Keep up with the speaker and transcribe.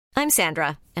I'm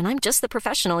Sandra, and I'm just the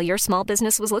professional your small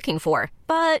business was looking for.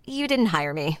 But you didn't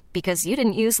hire me because you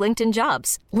didn't use LinkedIn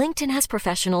Jobs. LinkedIn has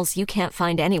professionals you can't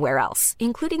find anywhere else,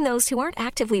 including those who aren't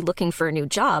actively looking for a new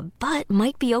job, but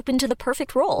might be open to the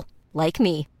perfect role, like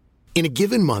me. In a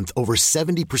given month, over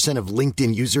 70% of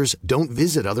LinkedIn users don't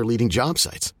visit other leading job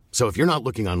sites. So if you're not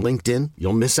looking on LinkedIn,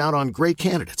 you'll miss out on great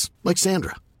candidates like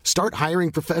Sandra. Start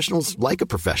hiring professionals like a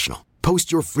professional.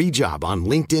 Post your free job on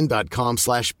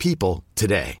linkedin.com/people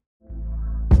today.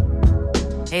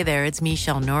 Hey there, it's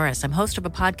Michelle Norris. I'm host of a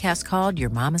podcast called Your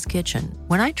Mama's Kitchen.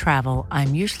 When I travel,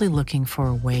 I'm usually looking for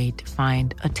a way to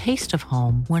find a taste of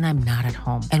home when I'm not at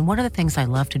home. And one of the things I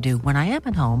love to do when I am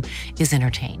at home is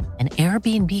entertain. And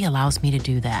Airbnb allows me to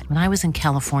do that. When I was in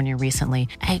California recently,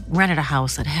 I rented a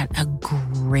house that had a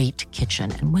great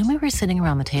kitchen. And when we were sitting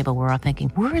around the table, we're all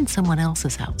thinking, we're in someone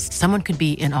else's house. Someone could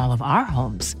be in all of our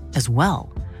homes as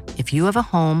well. If you have a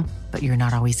home, but you're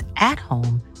not always at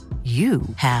home, you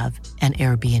have an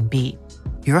Airbnb.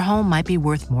 Your home might be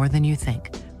worth more than you think.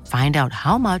 Find out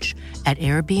how much at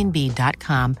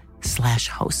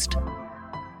airbnb.com/host.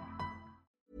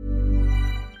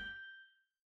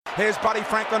 Here's Buddy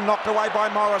Franklin, knocked away by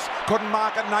Morris. Couldn't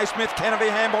mark it. Naismith, Kennedy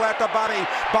handball out to Buddy.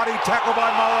 Buddy tackled by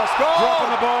Morris. Goal!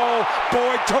 Dropping the ball.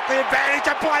 Boyd took the advantage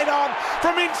and played on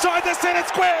from inside the centre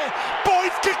square.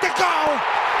 Boyd's kicked the goal.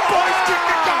 Boyd's kicked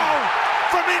the goal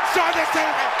from inside the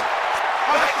centre.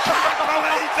 I can't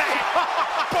believe that.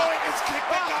 Boyd has kicked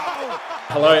the goal.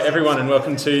 Hello, everyone, and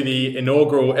welcome to the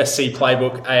inaugural SC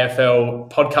Playbook AFL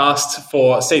podcast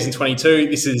for season 22.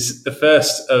 This is the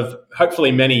first of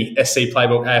hopefully many SC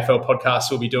Playbook AFL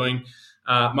podcasts we'll be doing.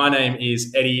 My name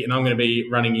is Eddie, and I'm going to be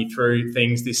running you through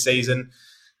things this season.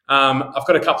 I've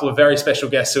got a couple of very special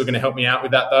guests who are going to help me out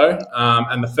with that, though.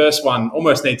 And the first one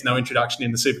almost needs no introduction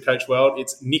in the Supercoach world.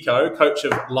 It's Nico, coach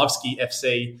of Lovesky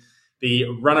FC, the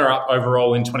runner-up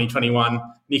overall in 2021.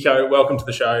 Nico, welcome to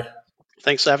the show.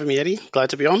 Thanks for having me, Eddie. Glad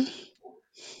to be on.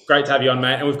 Great to have you on,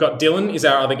 mate. And we've got Dylan is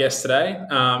our other guest today.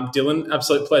 Dylan,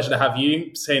 absolute pleasure to have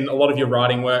you. Seen a lot of your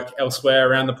writing work elsewhere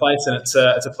around the place, and it's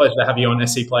a pleasure to have you on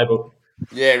SC Playbook.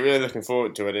 Yeah, really looking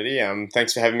forward to it, Eddie.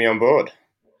 Thanks for having me on board.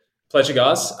 Pleasure,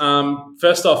 guys.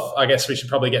 First off, I guess we should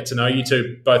probably get to know you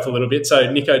two both a little bit.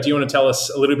 So, Nico, do you want to tell us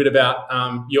a little bit about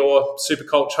your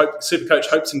Supercoach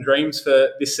hopes and dreams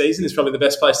for this season? Is probably the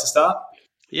best place to start.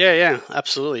 Yeah,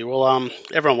 absolutely. Well,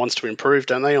 everyone wants to improve,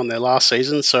 don't they, on their last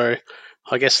season? So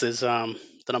I guess there's the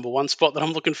number one spot that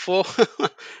I'm looking for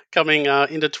coming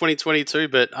into 2022.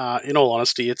 But in all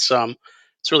honesty, it's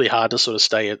really hard to sort of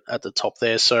stay at the top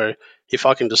there. So if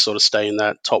I can just sort of stay in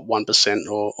that top 1%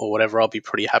 or whatever, I'll be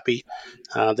pretty happy.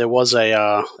 There was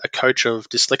a coach of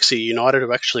Dyslexia United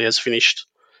who actually has finished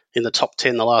in the top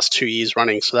 10 the last 2 years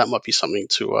running. So that might be something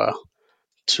to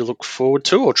look forward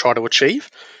to or try to achieve.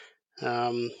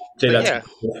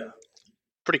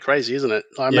 Pretty crazy, isn't it?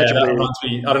 I imagine that reminds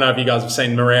me. I don't know if you guys have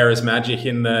seen Moreira's magic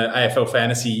in the AFL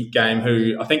fantasy game,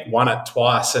 who I think won it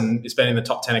twice and has been in the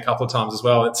top 10 a couple of times as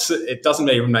well. It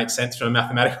doesn't even make sense from a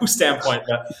mathematical standpoint,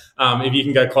 but if you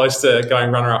can go close to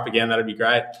going runner-up again, that'd be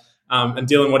great. And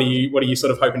Dylan, what are you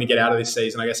sort of hoping to get out of this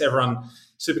season? I guess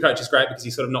Supercoach is great because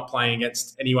you're sort of not playing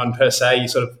against anyone per se. You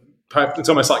sort of, it's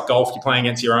almost like golf. You're playing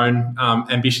against your own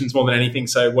ambitions more than anything.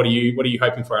 So what are you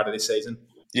hoping for out of this season?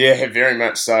 Yeah, very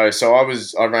much so. So I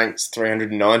ranked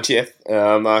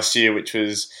 390th last year, which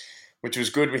was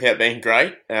good without being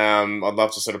great. I'd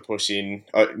love to sort of push in.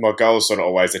 My goal is sort of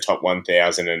always the top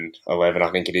 1,011,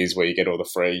 I think it is, where you get all the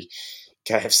free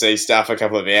KFC stuff, a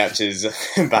couple of vouchers,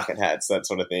 bucket hats, that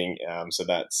sort of thing. So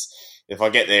that's, if I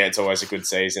get there, it's always a good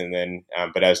season. Then,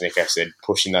 but as Nico said,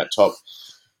 pushing that top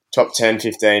 10,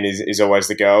 15 is always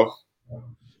the goal.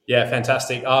 Yeah,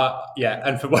 fantastic.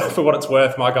 And for what it's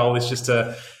worth, my goal is just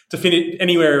to finish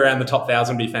anywhere around the top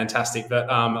 1,000 would be fantastic. But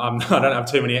I don't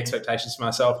have too many expectations for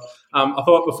myself. I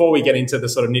thought before we get into the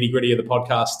sort of nitty gritty of the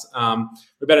podcast,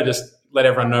 we better just let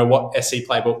everyone know what SC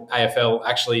Playbook AFL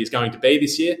actually is going to be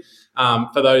this year.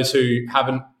 For those who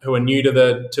are new to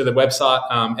the website,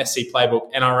 SC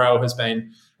Playbook NRL has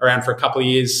been around for a couple of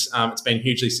years. It's been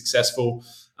hugely successful.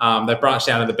 They've branched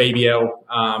out into the BBL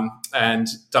and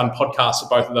done podcasts for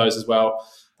both of those as well.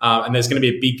 And there's going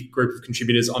to be a big group of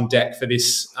contributors on deck for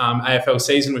this AFL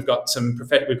season. We've got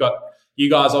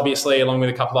you guys, obviously, along with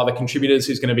a couple of other contributors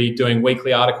who's going to be doing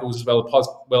weekly articles as well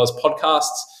as podcasts.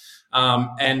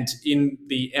 And in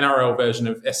the NRL version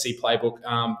of SC Playbook,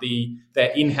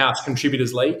 their in-house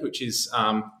contributors league, which is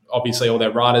obviously all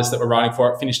their writers that were writing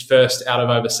for it, finished first out of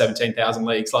over 17,000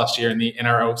 leagues last year in the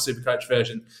NRL Supercoach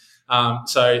version.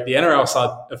 So the NRL side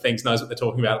of things knows what they're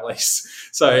talking about at least.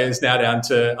 So it's now down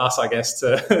to us, I guess,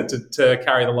 to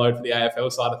carry the load for the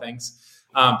AFL side of things.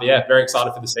 But yeah, very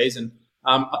excited for the season.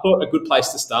 I thought a good place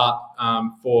to start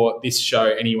for this show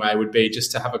anyway would be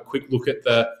just to have a quick look at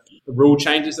the rule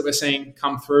changes that we're seeing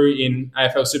come through in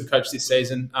AFL Supercoach this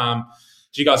season.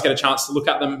 Did you guys get a chance to look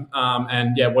at them?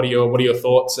 And yeah, what are your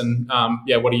thoughts? And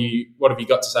what have you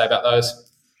got to say about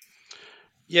those?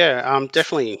 Yeah,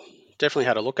 definitely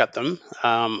had a look at them.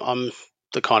 I'm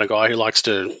the kind of guy who likes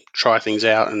to try things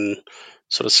out and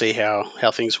sort of see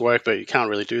how things work, but you can't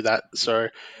really do that. So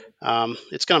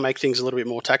it's going to make things a little bit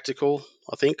more tactical,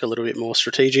 I think, a little bit more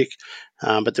strategic.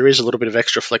 But there is a little bit of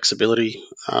extra flexibility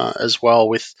as well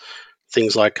with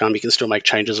things like you can still make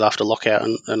changes after lockout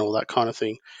and all that kind of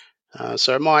thing.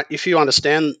 So it might, if you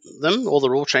understand them, all the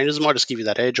rule changes, it might just give you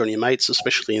that edge on your mates,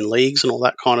 especially in leagues and all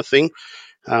that kind of thing.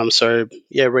 So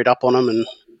yeah, read up on them and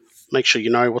make sure you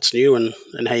know what's new and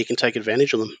how you can take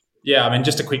advantage of them. Yeah, I mean,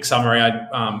 just a quick summary.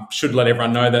 I should let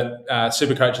everyone know that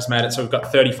Supercoach has made it so we've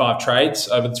got 35 trades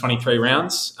over the 23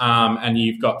 rounds, and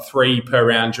you've got 3 per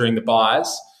round during the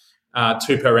buys,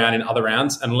 2 per round in other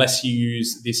rounds, unless you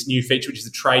use this new feature, which is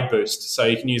a trade boost. So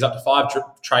you can use up to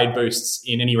 5 trade boosts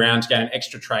in any round to get an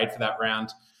extra trade for that round,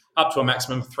 up to a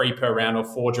maximum of 3 per round or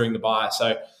 4 during the buy.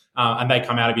 So and they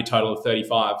come out of your total of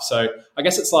 35. So I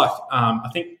guess it's like, I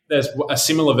think there's a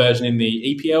similar version in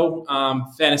the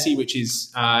EPL fantasy, which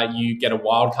is you get a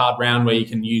wild card round where you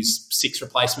can use 6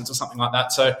 replacements or something like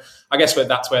that. So I guess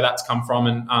that's where that's come from.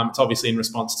 And it's obviously in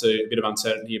response to a bit of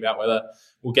uncertainty about whether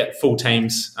we'll get full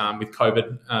teams with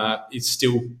COVID. It's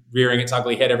still rearing its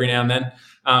ugly head every now and then.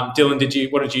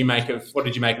 Dylan, what did you make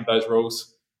of those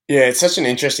rules? Yeah, it's such an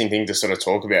interesting thing to sort of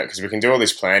talk about because we can do all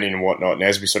this planning and whatnot. And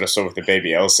as we sort of saw with the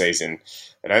BBL season,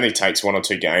 it only takes 1 or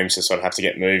 2 games to sort of have to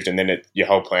get moved and then your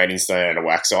whole planning's thrown out of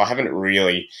whack. So I haven't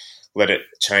really let it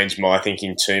change my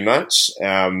thinking too much.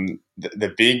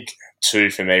 The big 2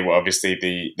 for me were obviously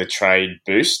the trade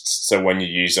boosts. So when you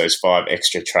use those 5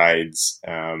 extra trades,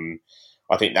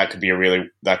 I think that could be a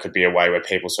way where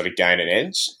people sort of gain an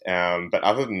edge. But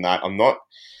other than that,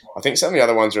 I think some of the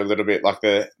other ones are a little bit like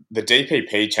the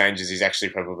DPP changes is actually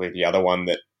probably the other one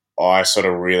that I sort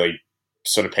of really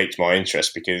sort of piqued my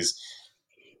interest because,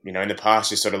 you know, in the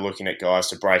past you're sort of looking at guys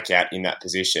to break out in that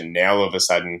position. Now all of a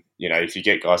sudden, you know, if you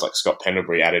get guys like Scott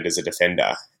Pendlebury added as a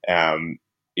defender,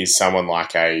 is someone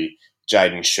like a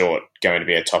Jaden Short going to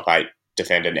be a top 8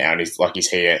 defender now? And is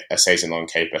he a season-long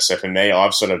keeper? So for me,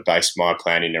 I've sort of based my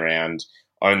planning around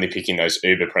only picking those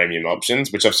uber premium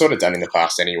options, which I've sort of done in the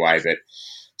past anyway, but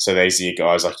so these are your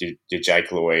guys like your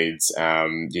Jake Lloyds,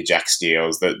 your Jack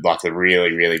Steels, the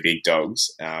really, really big dogs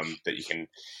that you can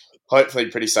hopefully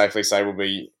pretty safely say will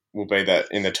be that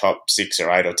in the top 6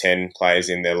 or 8 or 10 players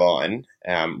in their line,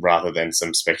 rather than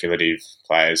some speculative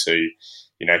players who,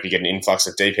 you know, if you get an influx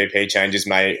of DPP changes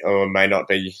may or may not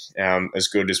be as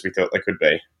good as we thought they could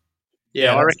be.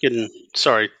 Yeah, I reckon.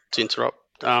 Sorry to interrupt.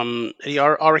 Eddie,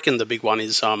 I reckon the big one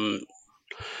is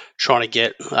trying to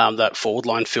get that forward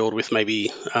line filled with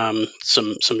maybe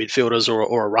some midfielders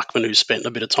or a ruckman who's spent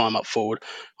a bit of time up forward.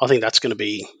 I think that's going to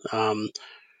be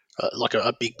like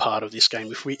a big part of this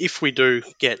game. If we do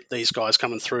get these guys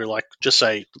coming through, like just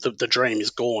say the dream is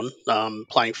Gawn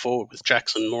playing forward with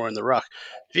Jackson more in the ruck.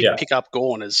 If you can pick up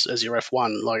Gawn as your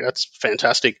F1, like that's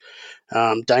fantastic.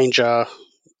 Danger,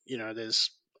 you know,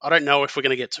 I don't know if we're going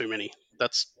to get too many. I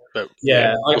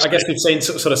guess we've seen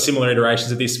sort of similar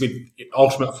iterations of this with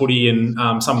Ultimate Footy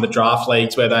and some of the draft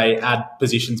leagues where they add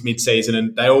positions mid-season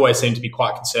and they always seem to be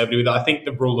quite conservative with it. I think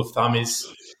the rule of thumb is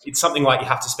it's something like you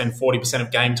have to spend 40%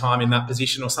 of game time in that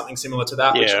position or something similar to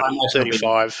that. Yeah,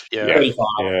 35.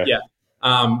 35, yeah.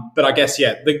 But I guess,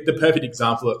 the perfect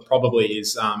example of it probably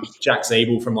is Jack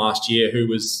Zeeble from last year, he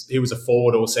was a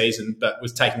forward all season but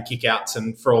was taking kickouts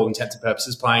and for all intents and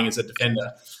purposes playing as a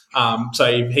defender. So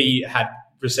if he had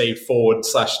received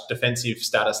forward/defensive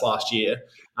status last year,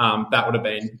 that would have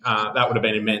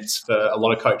been immense for a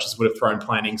lot of coaches. Would have thrown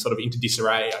planning sort of into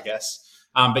disarray, I guess.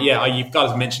 But you've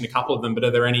guys mentioned a couple of them. But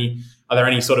are there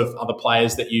any sort of other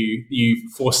players that you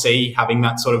foresee having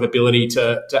that sort of ability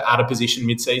to add a position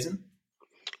mid-season?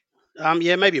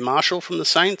 Maybe Marshall from the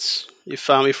Saints.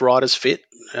 If Ryder's fit,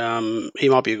 he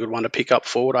might be a good one to pick up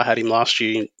forward. I had him last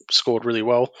year, scored really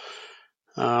well.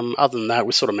 Other than that,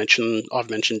 I've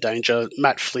mentioned Danger.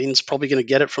 Matt Flynn's probably going to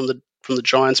get it from the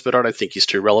Giants, but I don't think he's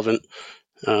too relevant.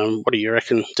 What do you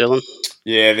reckon, Dylan?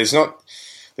 Yeah, there's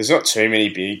not too many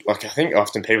big. Like I think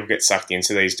often people get sucked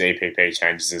into these DPP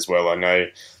changes as well. I know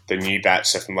the new batch,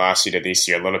 so from last year to this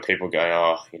year, a lot of people go,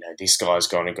 "Oh, you know, this guy's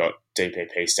gone and got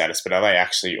DPP status," but are they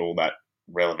actually all that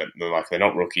relevant? They're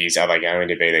not rookies. Are they going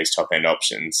to be these top end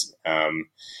options?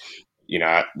 You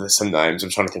know, there's some names. I'm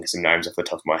trying to think of some names off the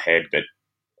top of my head, but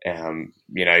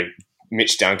you know,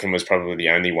 Mitch Duncan was probably the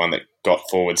only one that got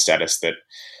forward status that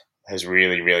has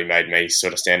really, really made me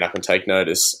sort of stand up and take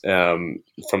notice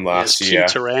from last year.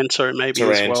 Taranto maybe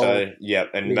as well.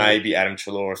 Yep, and maybe Adam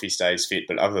Treloar if he stays fit.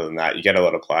 But other than that, you get a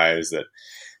lot of players that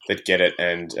get it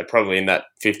and are probably in that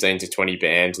 15 to 20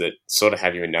 band that sort of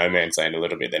have you in no man's land a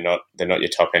little bit. They're not your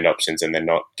top end options, and they're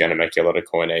not going to make you a lot of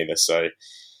coin either. So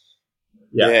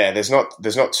there's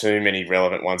not too many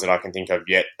relevant ones that I can think of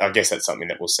yet. I guess that's something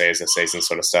that we'll see as the season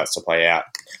sort of starts to play out.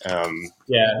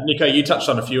 Nico, you touched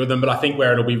on a few of them, but I think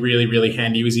where it'll be really, really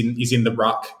handy is in the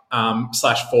ruck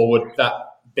 / forward. That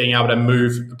being able to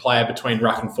move a player between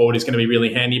ruck and forward is going to be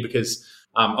really handy because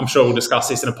I'm sure we'll discuss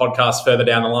this in a podcast further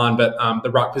down the line, but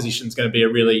the ruck position is going to be a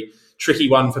really tricky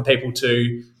one for people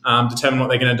to determine what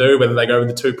they're going to do, whether they go with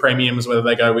the 2 premiums, whether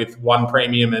they go with 1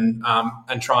 premium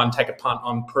and try and take a punt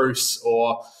on Bruce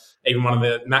or even one of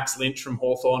the Max Lynch from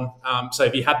Hawthorn. So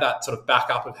if you had that sort of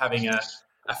backup of having a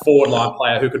forward line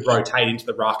player who could rotate into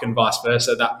the ruck and vice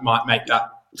versa, that might make that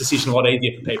decision a lot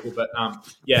easier for people. But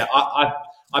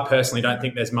I personally don't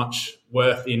think there's much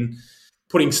worth in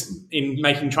trying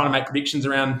to make predictions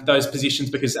around those positions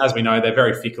because, as we know, they're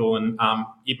very fickle and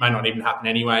it may not even happen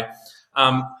anyway.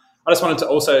 I just wanted to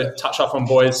also touch off on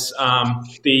boys.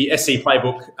 The SC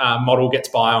Playbook model gets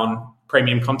by on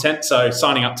premium content. So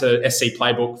signing up to SC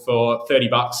Playbook for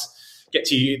 $30 gets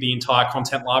you the entire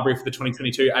content library for the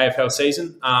 2022 AFL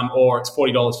season, or it's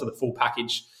 $40 for the full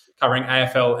package covering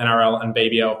AFL, NRL and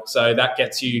BBL. So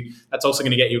that's also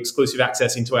going to get you exclusive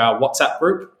access into our WhatsApp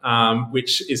group,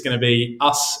 which is going to be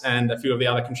us and a few of the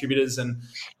other contributors and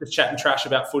just chatting trash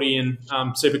about footy and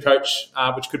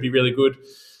Supercoach, which could be really good.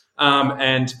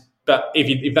 But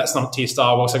if that's not to your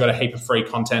style, we've also got a heap of free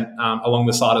content along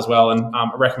the side as well. And I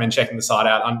recommend checking the site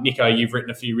out. Nico, you've written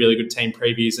a few really good team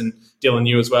previews, and Dylan,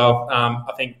 you as well.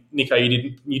 I think Nico,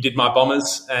 you did my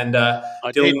Bombers, and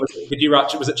Dylan, did you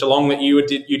write? Was it Geelong that you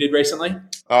did recently?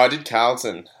 Oh, I did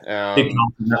Carlton.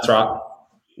 That's right.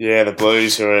 Yeah, the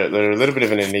Blues they're a little bit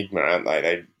of an enigma, aren't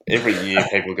they? Every year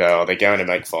people go, they're going to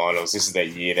make finals. This is their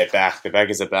year. They're back. The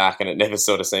Baggers are back, and it never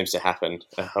sort of seems to happen.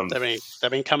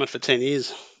 They've been coming for 10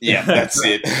 years. Yeah, that's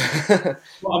it.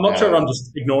 Well, I'm not sure if I'm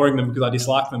just ignoring them because I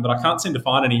dislike them, but I can't seem to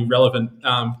find any relevant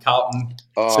Carlton.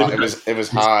 It was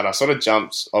hard. I sort of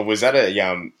jumped. I was at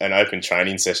an open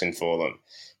training session for them.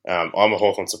 I'm a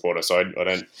Hawthorn supporter, so I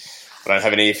don't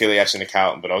have any affiliation to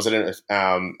Carlton, but I was at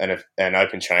an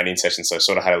open training session, so I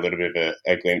sort of had a little bit of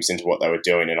a glimpse into what they were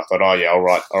doing, and I thought, I'll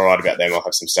write about them. I'll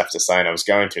have some stuff to say, and I was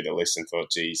going through the list and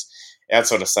thought, geez,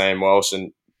 outside of Sam Walsh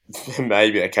and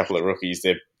maybe a couple of rookies,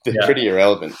 they're pretty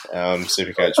irrelevant,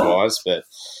 Supercoach-wise, but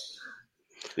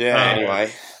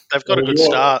anyway. They've got a good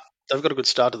start. They've got a good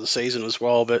start to the season as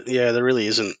well, but there really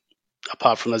isn't,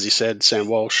 apart from, as you said, Sam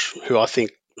Walsh, who I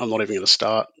think I'm not even going to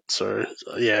start, so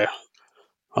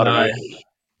I don't know.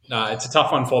 No, it's a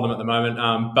tough one for them at the moment.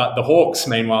 But the Hawks,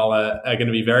 meanwhile, are going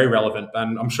to be very relevant,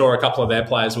 and I'm sure a couple of their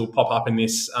players will pop up in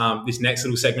this next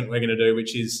little segment we're going to do,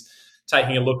 which is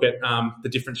taking a look at the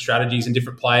different strategies and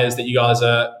different players that you guys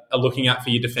are looking at for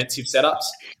your defensive setups.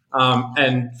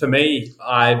 And for me,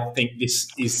 I think this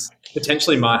is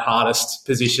potentially my hardest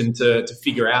position to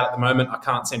figure out at the moment. I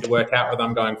can't seem to work out whether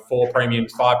I'm going 4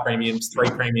 premiums, 5 premiums, 3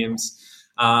 premiums.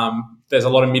 There's a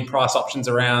lot of mid-price options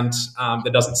around.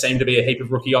 There doesn't seem to be a heap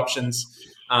of rookie options.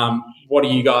 What are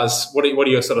you guys? What are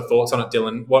your sort of thoughts on it,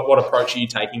 Dylan? What approach are you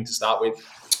taking to start with?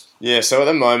 Yeah, so at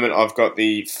the moment I've got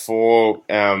the 4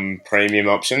 premium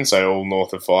options, so all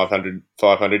north of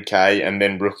 500k, and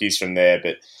then rookies from there.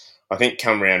 But I think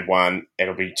come round 1,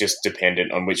 it'll be just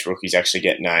dependent on which rookies actually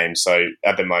get named. So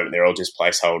at the moment they're all just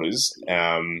placeholders.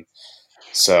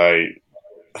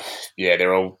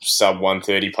 They're all sub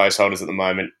 130 placeholders at the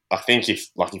moment. I think if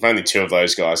only 2 of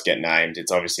those guys get named,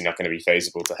 it's obviously not going to be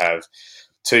feasible to have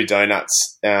 2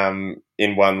 donuts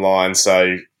in one line,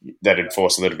 so that'd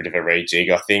force a little bit of a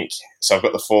rejig, I think. So I've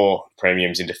got the 4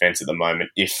 premiums in defence at the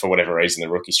moment. If for whatever reason the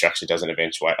rookie structure doesn't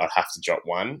eventuate, I'd have to drop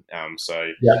 1.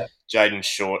 Jaden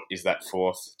Short is that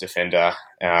 4th defender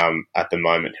at the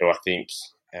moment, who I think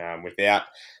without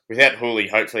Hooley,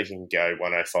 hopefully he can go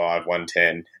 105,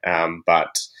 110.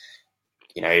 But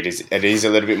it is a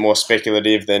little bit more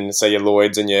speculative than, say, your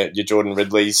Lloyds and your Jordan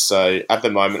Ridleys. So at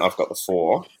the moment, I've got the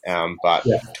 4, but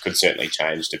it could certainly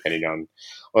change depending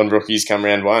on rookies come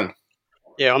round 1.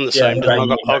 Yeah, I'm the same.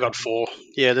 I've got 4.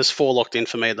 Yeah, there's 4 locked in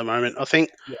for me at the moment. I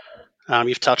think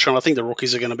you've touched on, I think the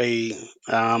rookies are going to be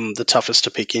the toughest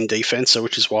to pick in defence, so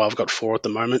which is why I've got 4 at the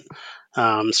moment.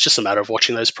 It's just a matter of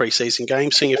watching those preseason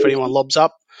games, seeing if anyone lobs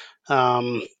up.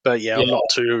 I'm not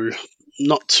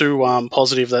not too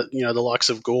positive that the likes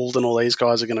of Gould and all these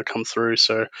guys are going to come through.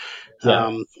 So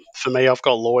Yeah. for me, I've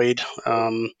got Lloyd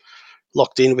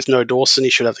locked in with no Dawson. He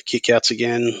should have the kickouts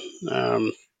again.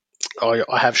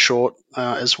 I have Short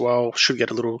as well. Should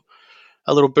get a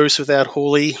little boost without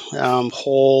Hawley,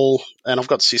 Hall, and I've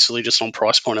got Sicily just on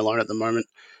price point alone at the moment,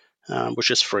 which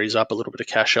just frees up a little bit of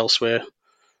cash elsewhere.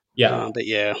 Yeah. But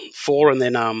yeah, 4 and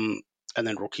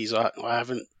then rookies. I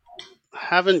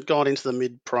haven't got into the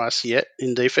mid price yet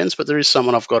in defense, but there is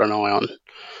someone I've got an eye on.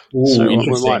 Ooh, So we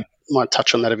interesting. might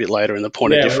touch on that a bit later in the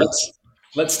point of Yeah, difference.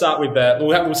 let's start with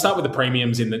we'll start with the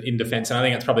premiums in defence, and I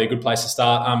think that's probably a good place to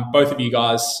start. Both of you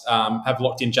guys have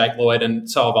locked in Jake Lloyd, and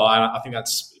so have I. I think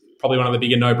that's probably one of the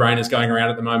bigger no-brainers going around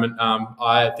at the moment.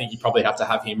 I think you probably have to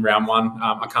have him round one.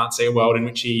 I can't see a world in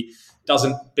which he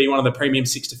doesn't be one of the premium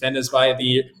 6 defenders by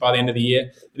the end of the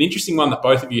year. An interesting one that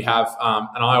both of you have,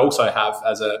 and I also have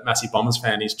as a massive Bombers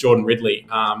fan, is Jordan Ridley.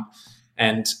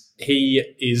 And he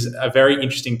is a very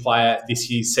interesting player this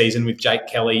year's season with Jake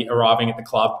Kelly arriving at the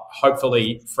club,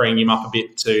 hopefully freeing him up a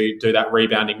bit to do that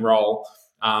rebounding role.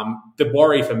 The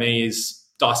worry for me is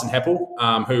Dyson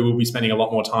Heppel, who will be spending a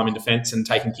lot more time in defence and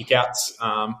taking kickouts.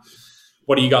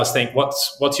 What do you guys think?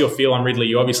 What's your feel on Ridley?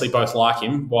 You obviously both like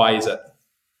him. Why is it?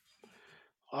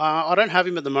 I don't have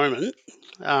him at the moment.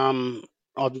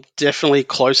 I'm definitely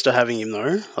close to having him,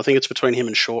 though. I think it's between him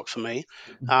and Short for me.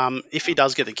 If he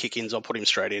does get the kick-ins, I'll put him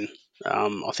straight in.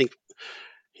 I think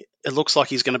it looks like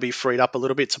he's going to be freed up a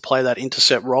little bit to play that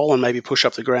intercept role and maybe push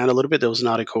up the ground a little bit. There was an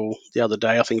article the other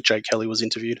day, I think Jake Kelly was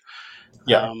interviewed.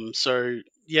 Yeah.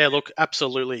 Look,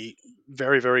 absolutely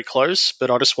very, very close,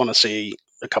 but I just want to see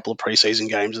a couple of preseason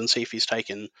games and see if he's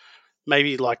taken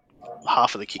maybe like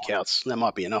half of the kickouts. That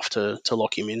might be enough to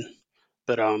lock him in.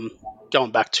 But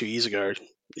going back 2 years ago,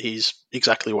 he's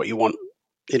exactly what you want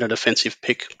in a defensive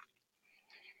pick.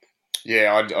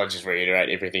 Yeah, I'd just reiterate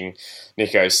everything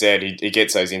Nico said. He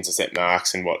gets those intercept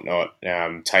marks and whatnot,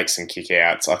 takes some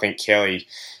kickouts. I think Kelly,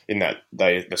 in that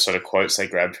the sort of quotes they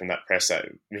grabbed from that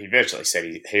presser, he virtually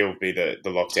said he'll be the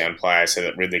lockdown player so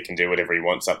that Ridley can do whatever he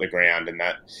wants up the ground, and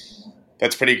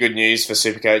that's pretty good news for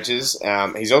super coaches.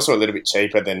 He's also a little bit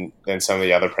cheaper than some of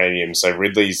the other premiums. So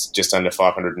Ridley's just under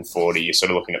 540. You're sort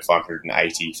of looking at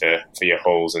 580 for your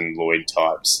Halls and Lloyd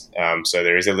types. So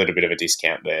there is a little bit of a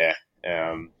discount there.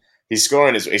 He's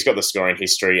got the scoring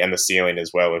history and the ceiling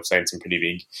as well. We've seen some pretty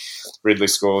big Ridley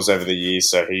scores over the years,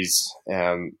 so he's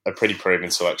a pretty proven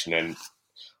selection. And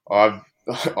I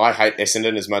hate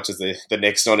Essendon as much as the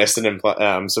next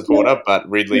non-Essendon supporter, but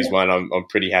Ridley's one I'm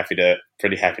pretty happy to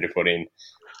put in.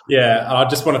 Yeah, I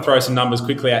just want to throw some numbers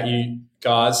quickly at you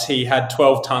guys. He had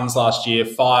 12 tons last year,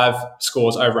 5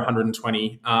 scores over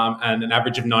 120, and an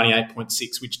average of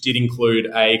 98.6, which did include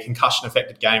a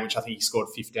concussion-affected game, which I think he scored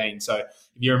 15. So if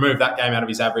you remove that game out of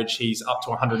his average, he's up to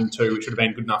 102, which would have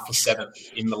been good enough for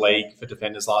 7th in the league for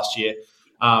defenders last year.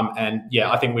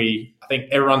 I think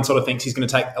everyone sort of thinks he's going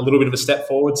to take a little bit of a step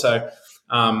forward. So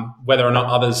whether or not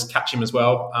others catch him as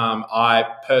well, I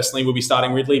personally will be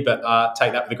starting Ridley, but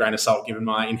take that with a grain of salt given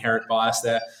my inherent bias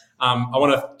there. I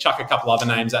want to chuck a couple other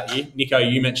names at you. Nico,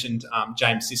 you mentioned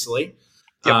James Sicily.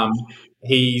 Yep.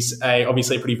 He's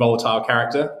obviously a pretty volatile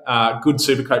character. Good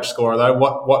Supercoach scorer, though.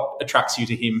 What attracts you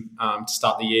to him to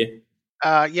start the year?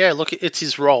 Look, it's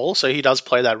his role. So he does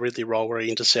play that Ridley role where he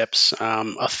intercepts.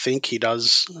 I think he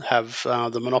does have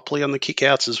the monopoly on the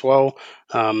kickouts as well.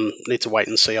 Need to wait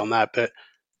and see on that. But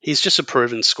he's just a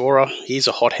proven scorer. He's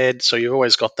a hothead, so you've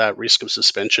always got that risk of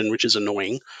suspension, which is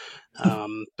annoying.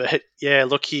 But yeah,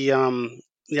 look,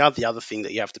 the other thing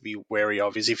that you have to be wary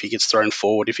of is if he gets thrown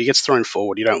forward. If he gets thrown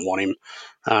forward, you don't want him.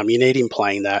 You need him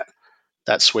playing that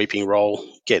sweeping role,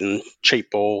 getting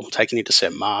cheap ball, taking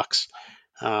intercept marks.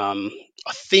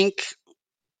 I think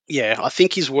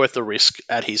he's worth the risk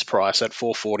at his price at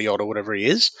 440 odd or whatever he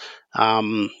is.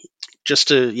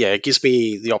 It gives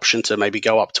me the option to maybe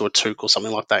go up to a Took or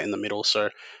something like that in the middle. So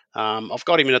I've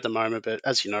got him in at the moment, but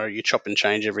as you know, you chop and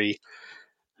change every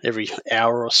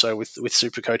hour or so with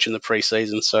Supercoach in the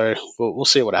preseason. So we'll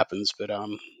see what happens. But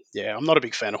I'm not a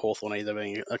big fan of Hawthorn either,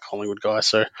 being a Collingwood guy.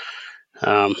 So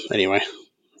anyway,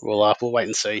 we'll wait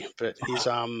and see. But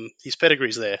his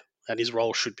pedigree's there, and his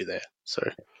role should be there. So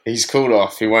he's cooled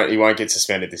off. He won't get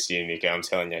suspended this year, Nico. I'm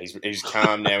telling you, he's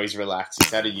calm now. He's relaxed.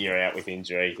 He's had a year out with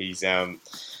injury. He's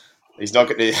not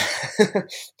going to.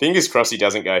 Fingers crossed he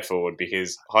doesn't go forward,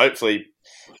 because hopefully,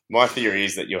 my theory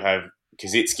is that you'll have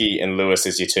Kazitsky and Lewis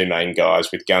as your 2 main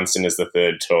guys, with Gunston as the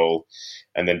 3rd tall,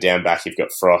 and then down back you've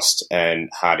got Frost and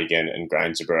Hardigan and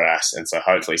Granger Barras, and so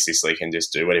hopefully Sicily can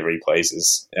just do whatever he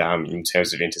pleases in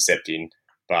terms of intercepting.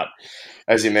 But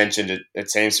as you mentioned, it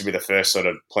seems to be the first sort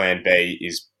of plan B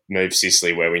is move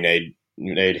Sicily where we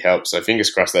need help. So fingers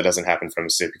crossed that doesn't happen from a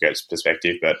Supercoach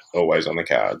perspective, but always on the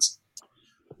cards.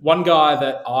 One guy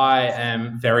that I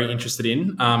am very interested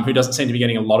in, who doesn't seem to be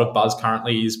getting a lot of buzz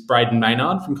currently, is Braden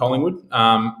Maynard from Collingwood.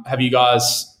 Have you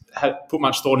guys put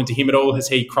much thought into him at all? Has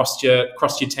he crossed your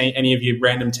team, any of your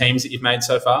random teams that you've made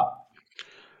so far?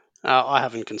 I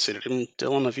haven't considered him.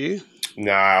 Dylan, have you?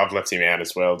 No, I've left him out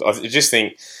as well. I just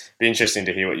think it'd be interesting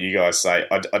to hear what you guys say.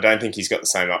 I don't think he's got the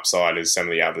same upside as some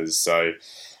of the others. So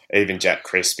even Jack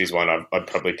Crisp is one I'd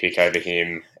probably pick over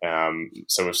him.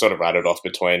 So we've sort of rattled off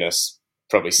between us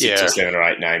probably 6 or 7 or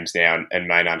 8 names now, and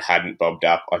Maynard hadn't bobbed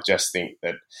up. I just think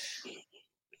that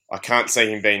I can't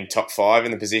see him being top 5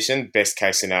 in the position. Best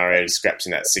case scenario, he scraps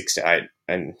in that 6 to 8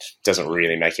 and doesn't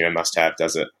really make him a must-have,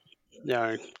 does it?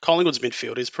 No, Collingwood's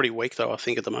midfield is pretty weak, though, I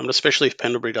think, at the moment, especially if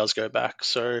Pendlebury does go back.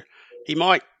 So he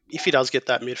might, if he does get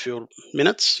that midfield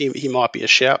minutes, he might be a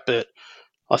shout, but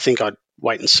I think I'd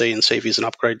wait and see if he's an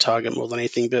upgrade target more than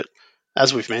anything. But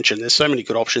as we've mentioned, there's so many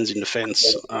good options in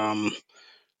defence.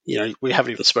 We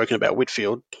haven't even spoken about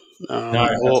Whitfield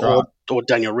or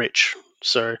Daniel Rich.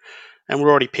 So, and we're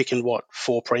already picking,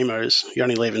 4 primos. You're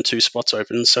only leaving 2 spots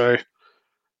open. So,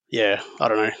 yeah, I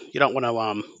don't know. You don't want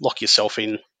to lock yourself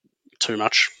in too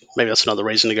much. Maybe that's another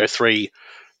reason to go 3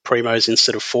 primos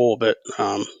instead of 4, but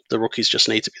the rookies just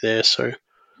need to be there. So,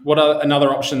 another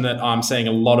option that I'm seeing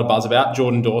a lot of buzz about,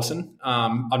 Jordan Dawson.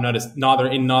 I've noticed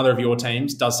neither of your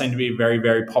teams does seem to be a very,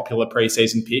 very popular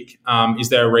preseason pick. Is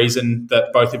there a reason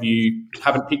that both of you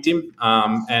haven't picked him?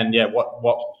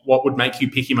 What would make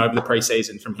you pick him over the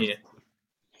preseason from here?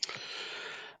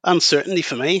 Uncertainty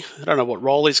for me. I don't know what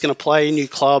role he's going to play. New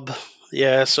club,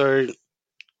 yeah. So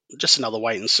just another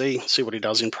wait and see what he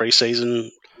does in preseason.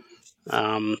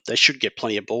 They should get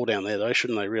plenty of ball down there, though,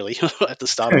 shouldn't they, really? At the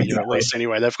start of the year, at least,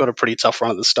 anyway. They've got a pretty tough run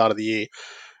at the start of the year.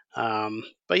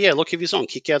 But, yeah, look, if he's on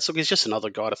kickouts, look, he's just another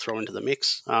guy to throw into the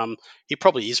mix. He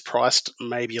probably is priced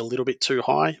maybe a little bit too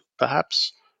high,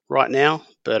 perhaps, right now.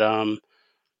 But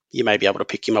you may be able to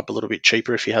pick him up a little bit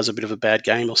cheaper if he has a bit of a bad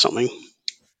game or something.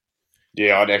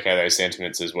 Yeah, I'd echo those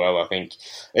sentiments as well. I think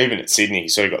even at Sydney, he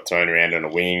sort of got thrown around on a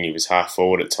wing. He was half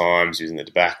forward at times. He was in the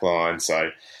back line. So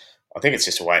I think it's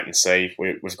just a wait and see.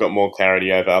 We've got more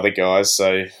clarity over other guys,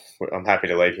 so I'm happy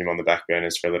to leave him on the back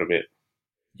burners for a little bit.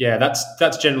 Yeah,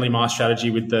 that's generally my strategy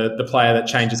with the player that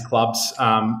changes clubs.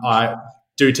 I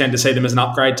do tend to see them as an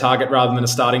upgrade target rather than a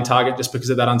starting target just because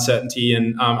of that uncertainty.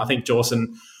 And I think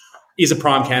Dawson is a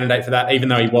prime candidate for that, even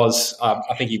though he was,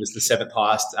 I think he was the 7th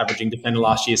highest averaging defender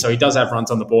last year. So he does have runs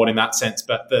on the board in that sense.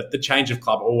 But the change of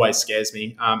club always scares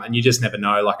me. And you just never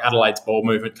know. Like Adelaide's ball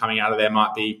movement coming out of there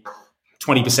might be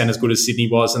 20% as good as Sydney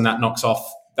was, and that knocks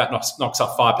off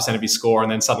 5% of his score,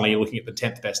 and then suddenly you're looking at the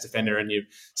 10th best defender and you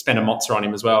spend a mozza on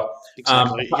him as well.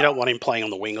 Exactly. You don't want him playing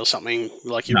on the wing or something.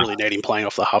 Like you really need him playing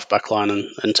off the half-back line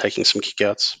and taking some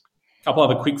kickouts. A couple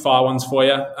other quick fire ones for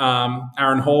you.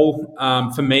 Aaron Hall,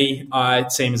 for me, I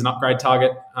see him as an upgrade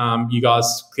target. You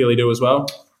guys clearly do as well.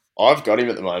 I've got him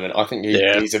at the moment. I think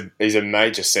he's a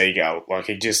major seagull. Like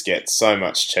he just gets so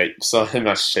much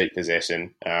cheap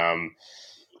possession.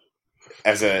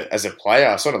 As a player,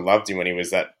 I sort of loved him when he was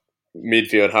that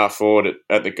midfield half forward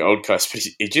at the Gold Coast, but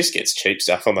he just gets cheap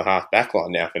stuff on the half back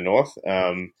line now for North.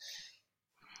 I've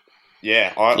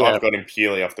got him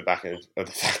purely off the back of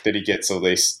the fact that he gets all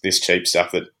this cheap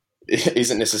stuff that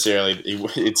isn't necessarily.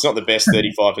 It's not the best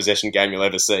 35 possession game you'll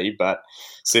ever see, but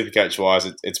Supercoach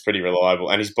wise, it's pretty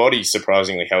reliable, and his body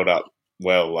surprisingly held up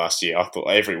well last year. I thought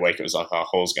every week it was like,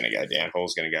 Hall's going to go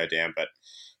down, but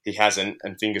he hasn't,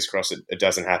 and fingers crossed it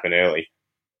doesn't happen early.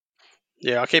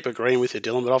 Yeah, I keep agreeing with you,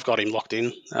 Dylan, but I've got him locked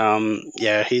in.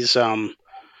 He's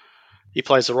he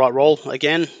plays the right role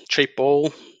again. Cheap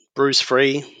ball, bruise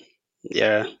free.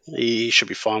 Yeah, he should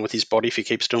be fine with his body if he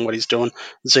keeps doing what he's doing.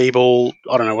 Z-Ball,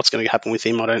 I don't know what's going to happen with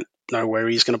him. I don't know where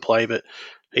he's going to play, but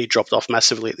he dropped off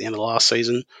massively at the end of last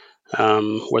season.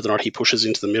 Whether or not he pushes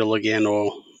into the middle again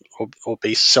or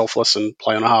be selfless and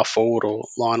play on a half forward or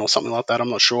line or something like that,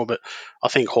 I'm not sure. But I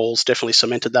think Hall's definitely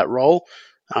cemented that role,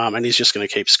 and he's just going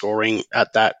to keep scoring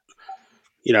at that,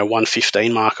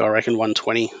 115 mark, I reckon,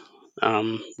 120,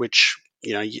 which,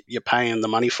 you're paying the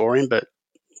money for him, but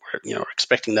we're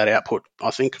expecting that output,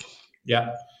 I think.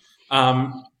 Yeah.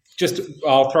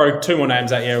 I'll throw 2 more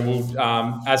names at you. We'll,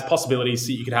 as possibilities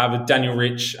that you could have, Daniel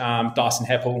Rich, Dyson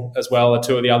Heppel as well are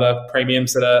 2 of the other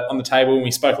premiums that are on the table. And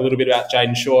we spoke a little bit about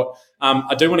Jaden Short.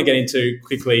 I do want to get into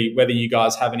quickly whether you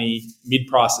guys have any mid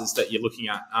prices that you're looking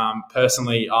at.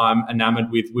 Personally, I'm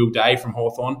enamoured with Will Day from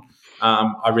Hawthorn.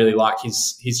 I really like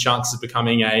his chances of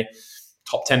becoming a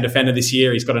top 10 defender this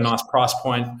year. He's got a nice price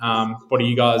point. What are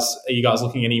you guys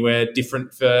looking anywhere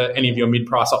different for any of your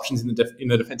mid-price options in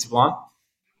the defensive line?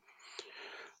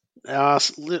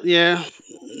 Yeah,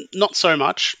 not so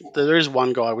much. There is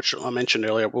one guy which I mentioned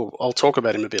earlier. I'll talk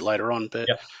about him a bit later on. But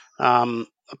Yep.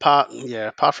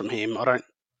 apart from him, I don't.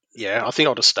 Yeah, I think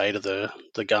I'll just stay to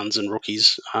the guns and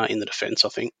rookies in the defence. I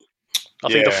think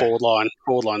the forward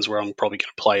line's where I'm probably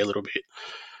going to play a little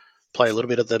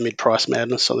bit of the mid-price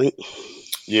madness, I think.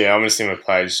 Yeah, I'm a similar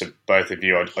page to both of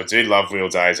you. I do love Will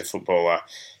Day as a footballer,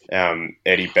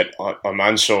 Eddie, but I'm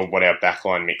unsure what our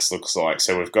backline mix looks like.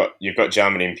 So you've got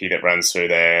Jarman Impey that runs through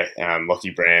there, Lockie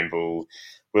Bramble,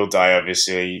 Will Day,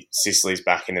 obviously, Sicily's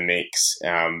back in the mix,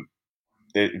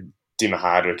 Dimmer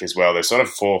Hardwick as well. There's sort of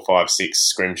 4, 5, 6.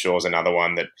 Scrimshaw's another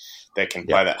one that can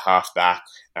play that half back,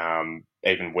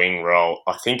 even wing role.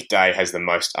 I think Day has the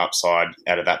most upside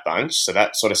out of that bunch. So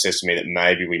that sort of says to me that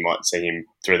maybe we might see him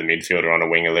through the midfield or on a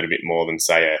wing a little bit more than,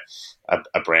 say,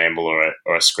 a Bramble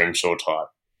or a Scrimshaw type.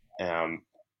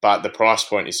 But the price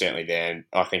point is certainly there. And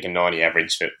I think a 90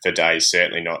 average for Day is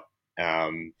certainly not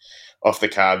off the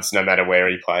cards no matter where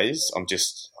he plays.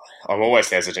 I'm always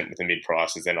hesitant with the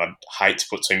mid-prices, and I'd hate to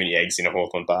put too many eggs in a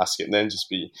Hawthorn basket and then just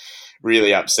be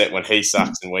really upset when he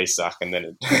sucks and we suck, and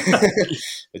then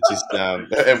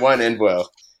it won't end well.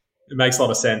 It makes a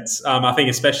lot of sense. I think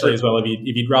especially as well, if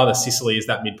you'd rather Sicily as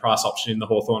that mid-price option in the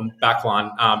Hawthorn backline,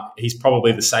 he's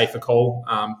probably the safer call.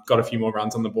 Got a few more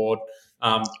runs on the board.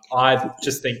 I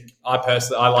just think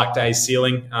I like Day's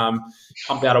ceiling.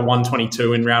 Pumped out a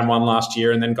 122 in round 1 last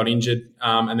year and then got injured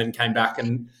and then came back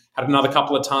and had another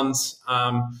couple of tons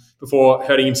before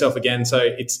hurting himself again. So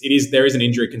there is an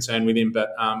injury concern with him, but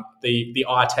the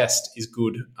eye test is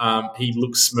good. He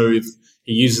looks smooth.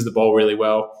 He uses the ball really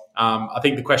well. I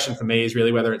think the question for me is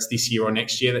really whether it's this year or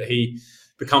next year that he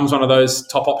becomes one of those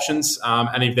top options.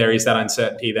 And if there is that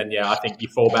uncertainty, then I think you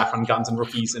fall back on guns and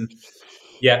rookies. And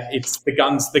it's the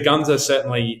guns. The guns are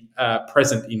certainly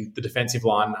present in the defensive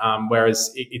line,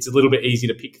 whereas it's a little bit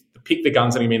easier to pick the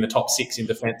guns that are going to be in the top 6 in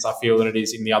defence, I feel, than it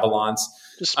is in the other lines.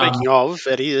 Just speaking of,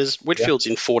 Eddie, Whitfield's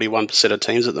in 41% of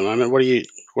teams at the moment. What do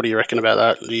you reckon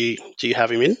about that? Do you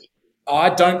have him in? I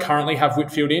don't currently have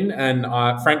Whitfield in, and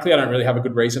frankly, I don't really have a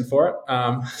good reason for it.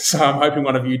 So I'm hoping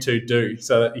one of you two do,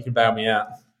 so that you can bail me out.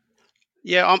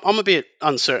 Yeah, I'm a bit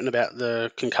uncertain about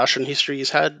the concussion history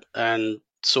he's had, and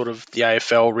sort of the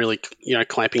AFL really,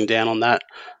 clamping down on that.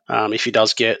 If he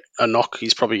does get a knock,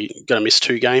 he's probably going to miss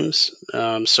 2 games.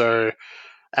 And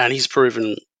he's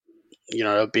proven,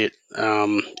 a bit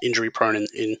injury prone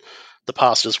in the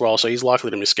past as well. So he's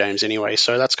likely to miss games anyway.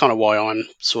 So that's kind of why I'm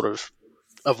sort of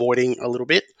avoiding a little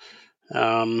bit.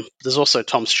 There's also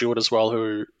Tom Stewart as well,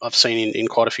 who I've seen in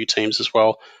quite a few teams as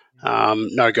well.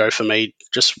 No go for me.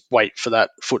 Just wait for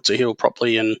that foot to heal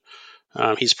properly, and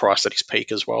he's priced at his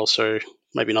peak as well. So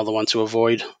maybe another one to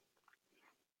avoid.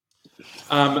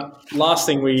 Last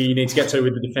thing we need to get to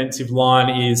with the defensive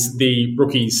line is the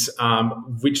rookies,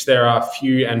 which there are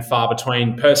few and far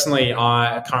between. Personally,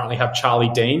 I currently have Charlie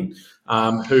Dean,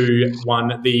 who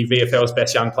won the VFL's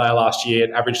Best Young Player last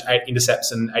year, averaged 8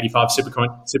 intercepts and 85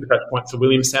 Supercoach points for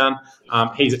Williamstown.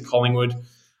 He's at Collingwood.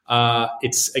 They're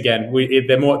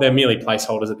merely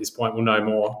placeholders at this point. We'll know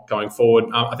more going forward.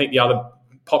 I think the other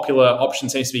popular option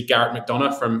seems to be Garrett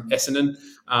McDonough from Essendon,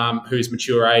 who's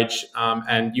mature age,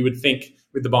 and you would think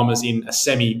with the Bombers in a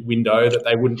semi-window that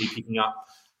they wouldn't be picking up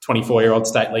 24-year-old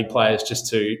state league players just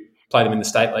to play them in the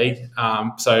state league.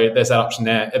 So there's that option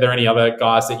there. Are there any other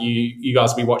guys that you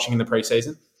guys will be watching in the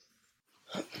preseason?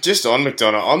 Just on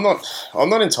McDonough, I'm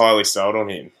not entirely sold on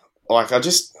him. Like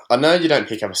I know you don't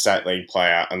pick up a state league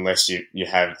player unless you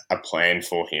have a plan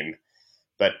for him,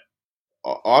 but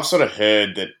I've sort of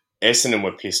heard that Essendon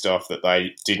were pissed off that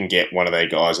they didn't get one of their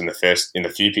guys in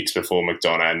the few picks before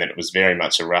McDonough, and that it was very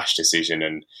much a rush decision,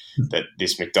 and that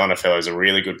this McDonough fellow is a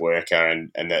really good worker,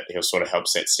 and that he'll sort of help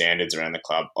set standards around the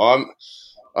club. I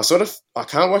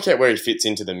can't work out where he fits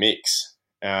into the mix.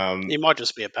 He might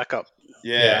just be a backup.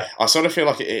 Yeah. I sort of feel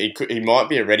like he might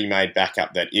be a ready-made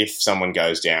backup that if someone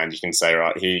goes down, you can say,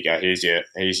 right, here you go, here's your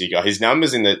guy. His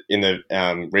numbers in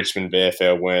the Richmond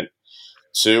VFL weren't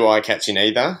too eye-catching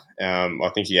either.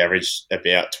 I think he averaged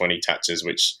about 20 touches,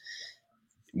 which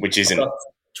isn't...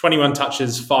 21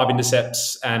 touches, 5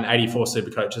 intercepts, and 84 super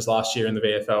coaches last year in the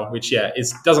VFL, which,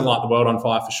 doesn't light the world on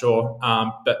fire for sure.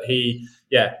 But he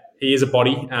is a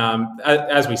body.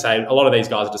 As we say, a lot of these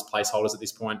guys are just placeholders at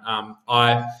this point.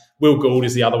 Will Gould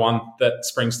is the other one that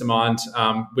springs to mind.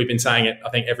 We've been saying it, I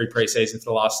think, every preseason for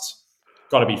the last,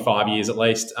 got to be 5 years at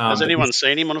least. Has anyone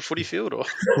seen him on a footy field? Or?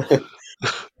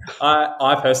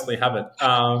 I personally haven't,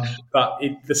 but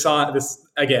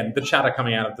the chatter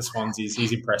coming out of the Swans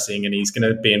is impressing, and he's going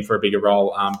to be in for a bigger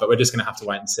role. But we're just going to have to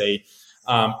wait and see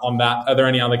on that. Are there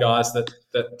any other guys that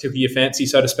took your fancy,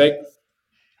 so to speak?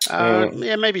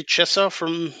 Maybe Chesser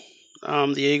from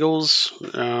the Eagles,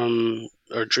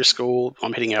 or Driscoll.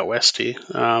 I'm heading out west here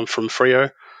from Freo.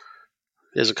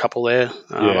 There's a couple there.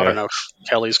 I don't know if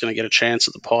Kelly's going to get a chance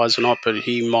at the Pies or not, but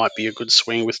he might be a good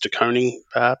swing with DeConing,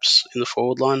 perhaps, in the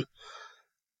forward line.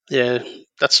 Yeah,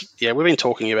 we've been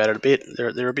talking about it a bit.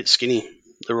 They're a bit skinny,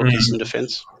 the rookies in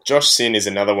defence. Josh Sin is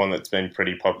another one that's been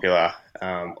pretty popular.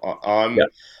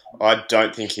 I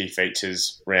don't think he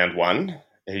features round one.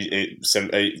 He's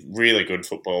a really good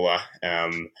footballer,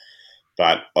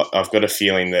 but I've got a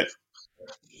feeling that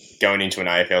going into an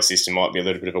AFL system might be a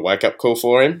little bit of a wake-up call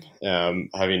for him.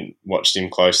 Having watched him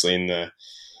closely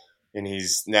in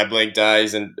his NAB League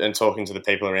days and talking to the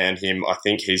people around him, I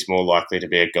think he's more likely to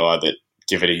be a guy that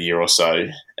give it a year or so,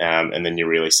 and then you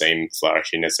really see him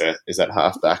flourishing as that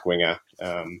half-back winger.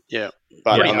 But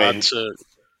I mean, to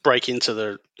break into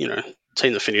the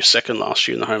team that finished second last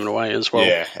year in the home and away as well.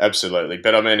 Yeah, absolutely.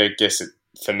 But I mean, I guess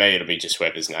for me, it'll be just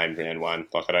whoever's named round one.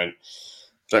 Like I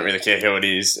don't really care who it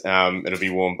is. It'll be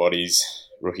warm bodies,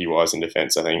 rookie-wise in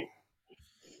defence, I think.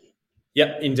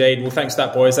 Yep, indeed. Well, thanks for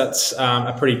that, boys. That's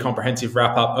a pretty comprehensive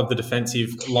wrap-up of the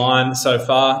defensive line so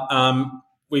far.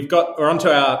 We're onto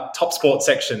our Top Sport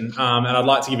section, and I'd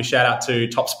like to give a shout-out to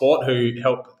Top Sport, who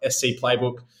helped SC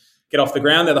Playbook get off the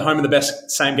ground. They're the home of the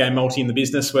best same-game multi in the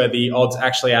business, where the odds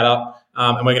actually add up,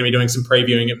 and we're going to be doing some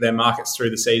previewing of their markets through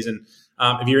the season.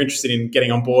 If you're interested in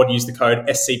getting on board, use the code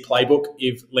SC Playbook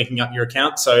if linking up your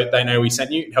account so they know we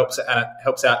sent you. It helps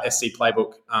out SC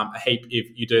Playbook a heap if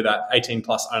you do that. 18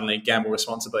 plus only, gamble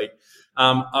responsibly.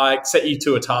 I set you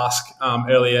to a task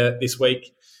earlier this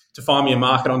week to find me a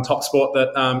market on Top Sport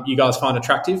that you guys find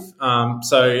attractive.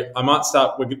 So I might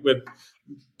start, we're a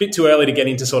bit too early to get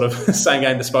into sort of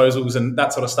same-game disposals and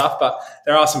that sort of stuff, but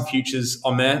there are some futures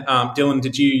on there. Dylan,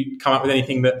 did you come up with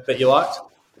anything that you liked?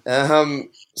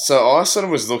 So I sort of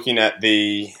was looking at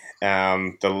the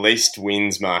least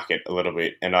wins market a little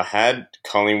bit, and I had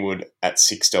Collingwood at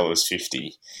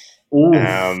 $6.50.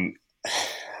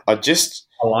 I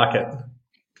like it.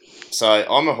 So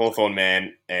I'm a Hawthorn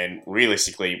man, and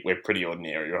realistically, we're pretty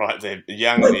ordinary, right? They're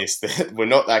young list. We're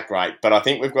not that great, but I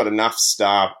think we've got enough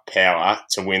star power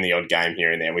to win the odd game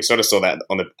here and there. We sort of saw that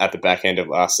at the back end of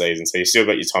last season. So you still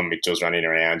got your Tom Mitchells running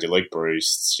around, your Luke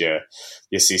Bruce, your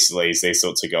Sicilies, these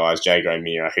sorts of guys, Jago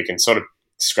Mira, who can sort of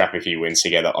scrap a few wins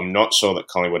together. I'm not sure that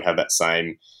Collingwood have that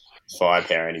same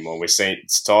firepower anymore. We've seen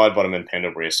Sidebottom and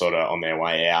Pendlebury are sort of on their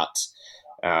way out.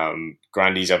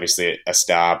 Grundy's obviously a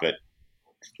star, but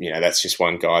that's just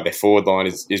one guy. Their forward line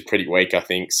is pretty weak, I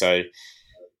think. So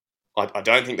I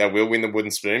don't think they will win the wooden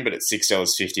spoon, but at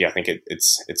 $6.50, I think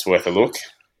it's worth a look.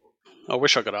 I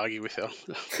wish I could argue with you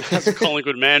as a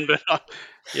Collingwood man, but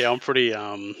I'm pretty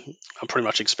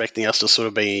much expecting us to sort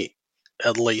of be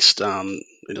at least in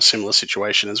a similar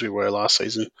situation as we were last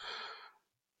season.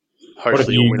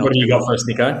 Hopefully, what do you got for us,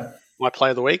 Nico? My play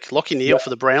of the week, Lockie Neal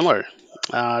for the Brownlow.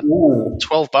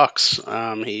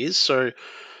 $12 he is. So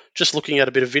just looking at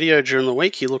a bit of video during the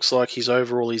week, he looks like he's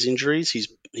over all his injuries.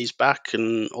 He's back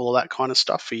and all of that kind of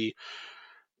stuff. He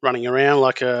running around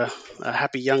like a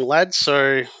happy young lad.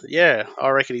 So yeah, I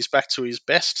reckon he's back to his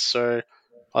best. So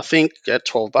I think at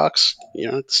 $12, at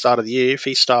the start of the year, if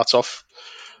he starts off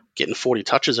getting 40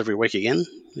 touches every week again,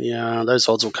 those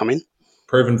odds will come in.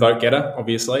 Proven vote getter,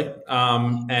 obviously.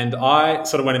 And I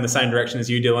sort of went in the same direction as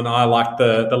you, Dylan. I like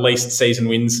the least season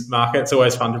wins market. It's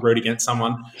always fun to root against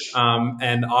someone.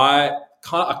 And I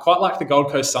quite like the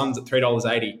Gold Coast Suns at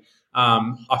 $3.80.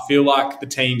 I feel like the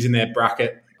teams in their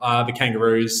bracket, the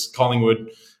Kangaroos, Collingwood,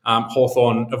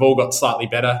 Hawthorn, have all got slightly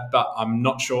better, but I'm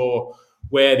not sure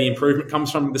where the improvement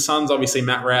comes from. The Suns, obviously,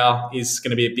 Matt Rowell is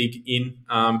going to be a big in.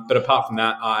 But apart from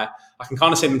that, I can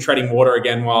kind of see them treading water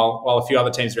again while a few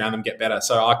other teams around them get better.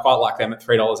 So I quite like them at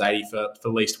 $3.80 for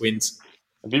least wins.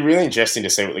 It'd be really interesting to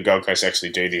see what the Gold Coast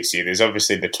actually do this year. There's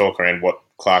obviously the talk around what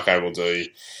Clarko will do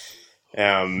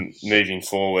moving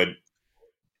forward.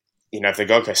 If the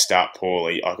Gold Coast start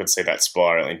poorly, I could see that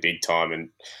spiralling big time. And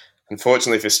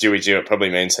unfortunately for Stewie Jew, it probably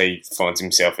means he finds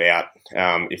himself out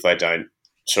if they don't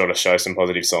sort of show some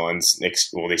positive signs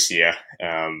this year,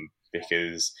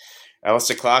 because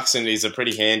Alistair Clarkson is a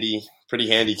pretty handy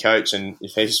coach, and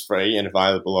if he's free and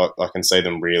available, I can see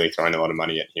them really throwing a lot of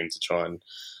money at him to try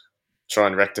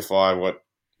and rectify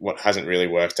what hasn't really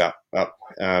worked up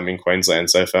in Queensland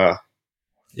so far.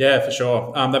 Yeah, for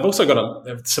sure. They've also got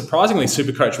a surprisingly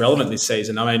super coach relevant this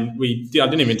season. I mean, I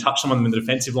didn't even touch on them in the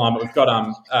defensive line, but we've got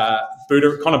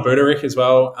Connor Buderich as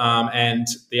well, and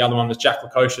the other one was Jack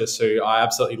Lukosius, who I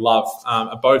absolutely love.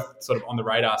 Are both sort of on the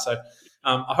radar. So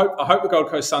I hope the Gold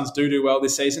Coast Suns do well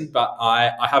this season, but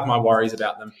I have my worries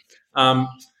about them.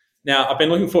 Now, I've been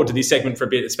looking forward to this segment for a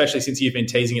bit, especially since you've been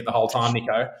teasing it the whole time,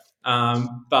 Nico.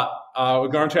 But we're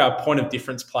going to our point of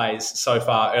difference plays so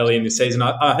far early in this season.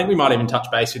 I think we might even touch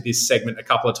base with this segment a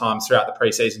couple of times throughout the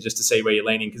preseason just to see where you're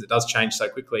leaning because it does change so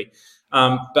quickly.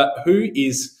 But who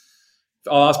is?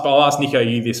 I'll ask Nico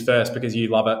you this first because you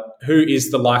love it. Who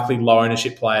is the likely low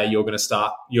ownership player you're going to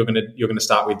start? You're going to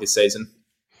start with this season?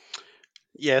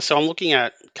 Yeah, so I'm looking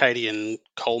at Katie and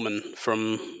Coleman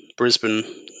from Brisbane,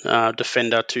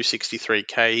 defender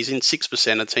 263k. He's in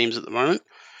 6% of teams at the moment.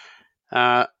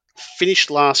 Finished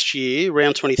last year,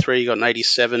 round 23, he got an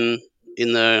 87.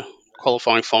 In the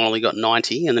qualifying final, he got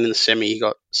 90, and then in the semi, he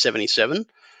got 77.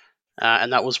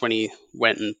 And that was when he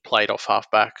went and played off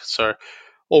halfback. So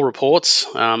all reports,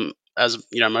 as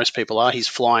you know, most people are, he's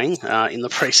flying in the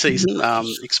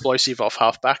preseason, explosive off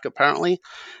halfback apparently.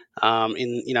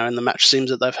 In the match sims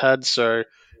that they've had. So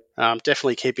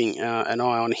definitely keeping an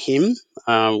eye on him.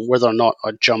 Whether or not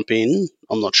I jump in,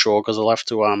 I'm not sure because I'll have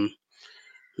to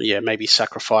maybe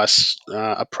sacrifice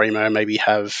a primo, maybe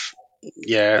have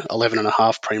 11 and a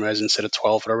half primos instead of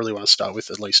 12. But I really want to start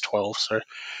with at least 12. So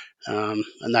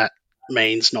and that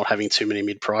means not having too many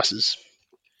mid prices.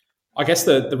 I guess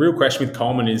the real question with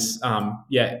Coleman is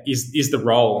the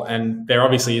role, and there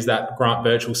obviously is that Grant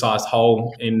Birchall sized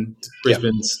hole in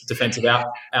Brisbane's defensive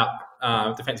outfit.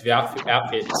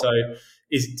 So,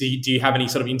 do you have any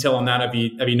sort of intel on that? Have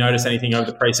you noticed anything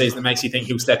over the preseason that makes you think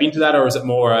he'll step into that, or is it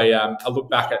more a look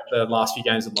back at the last few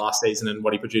games of last season and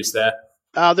what he produced there?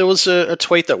 There was a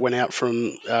tweet that went out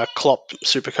from Klopp,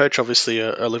 Supercoach, obviously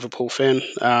a Liverpool fan,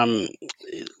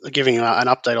 giving an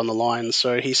update on the line.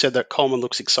 So he said that Coleman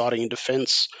looks exciting in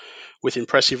defence with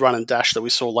impressive run and dash that we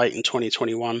saw late in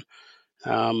 2021.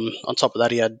 On top of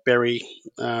that, he had Berry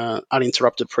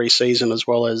uninterrupted pre-season, as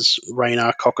well as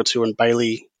Rayner, Cockatoo and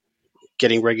Bailey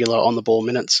getting regular on-the-ball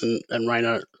minutes, and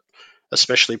Rayner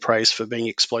especially praised for being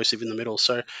explosive in the middle.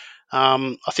 So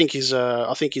I think he's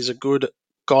a good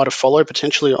guy to follow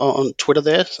potentially on Twitter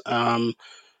there,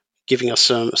 giving us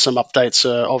some updates.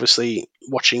 Obviously,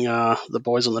 watching the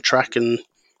boys on the track and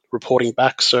reporting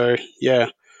back. So yeah,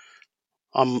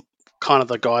 I'm kind of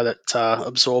the guy that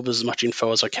absorbs as much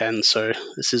info as I can. So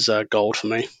this is gold for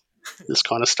me. This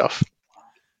kind of stuff.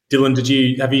 Dylan,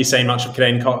 have you seen much of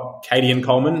Katie and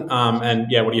Coleman? And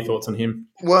what are your thoughts on him?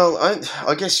 Well,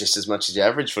 I guess just as much as the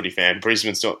average footy fan,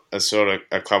 Brisbane's not a sort of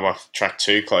a club I track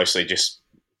too closely, just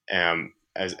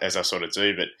as I sort of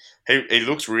do. But he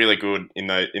looks really good in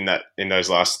those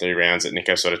last 3 rounds that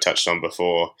Nico sort of touched on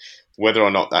before. Whether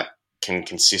or not that can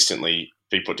consistently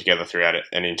be put together throughout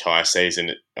an entire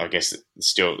season, I guess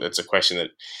it's a question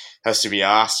that has to be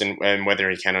asked, and whether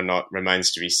he can or not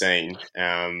remains to be seen.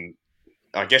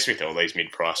 I guess with all these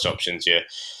mid-priced options,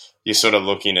 you're sort of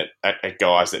looking at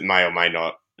guys that may or may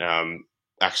not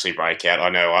actually break out. I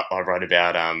know I wrote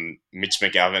about Mitch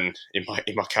McGovern in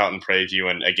my Carlton preview,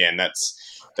 and again,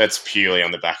 that's purely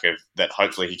on the back of that.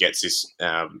 Hopefully, he gets this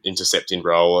intercepting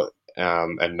role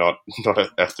and not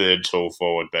a third tall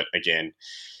forward. But again,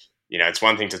 it's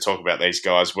one thing to talk about these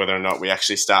guys. Whether or not we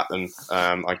actually start them,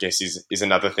 I guess, is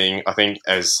another thing. I think,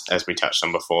 as we touched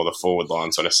on before, the forward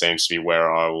line sort of seems to be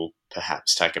where I will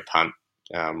perhaps take a punt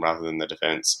rather than the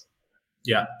defence.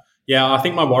 Yeah, I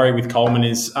think my worry with Coleman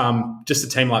is just a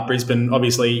team like Brisbane,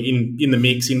 obviously in the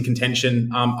mix, in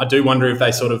contention. I do wonder if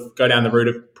they sort of go down the route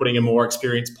of putting a more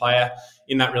experienced player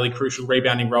in that really crucial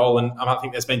rebounding role. And I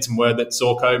think there's been some word that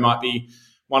Zorko might be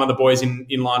one of the boys in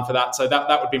line for that. So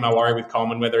that would be my worry with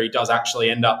Coleman, whether he does actually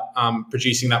end up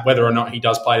producing that, whether or not he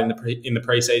does play it in the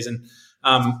preseason.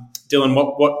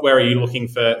 Dylan, where are you looking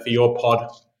for your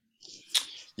pod?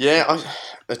 Yeah,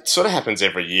 it sort of happens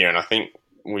every year, and I think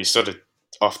we sort of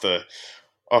off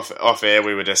air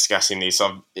we were discussing this.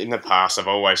 In the past, I've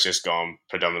always just gone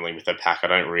predominantly with the pack. I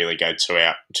don't really go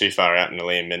too far out in the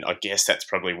limb, and I guess that's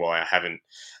probably why I haven't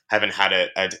had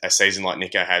a season like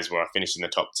Nico has, where I finished in the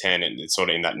top 10 and it's sort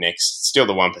of in that next, still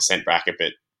the 1% bracket,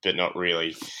 but not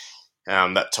really.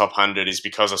 That top 100 is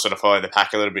because I sort of follow the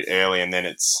pack a little bit early, and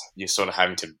then you're sort of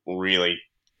having to really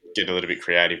get a little bit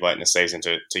creative late in the season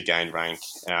to gain rank.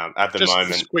 At the moment,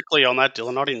 just quickly on that,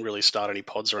 Dylan, I didn't really start any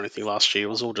pods or anything last year. It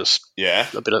was all just a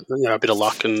bit of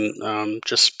luck and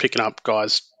just picking up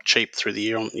guys cheap through the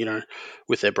year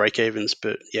with their break evens.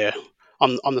 But yeah,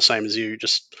 I'm the same as you.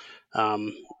 Just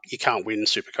you can't win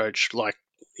Supercoach like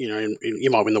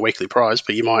you might win the weekly prize,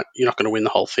 but you're not going to win the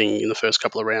whole thing in the first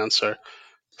couple of rounds. So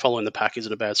following the pack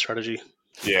isn't a bad strategy.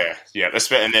 Yeah.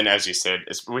 And then, as you said,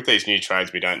 with these new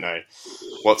trades, we don't know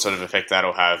what sort of effect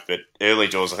that'll have. But early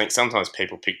draws, I think sometimes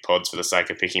people pick pods for the sake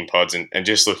of picking pods. And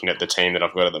just looking at the team that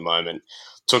I've got at the moment,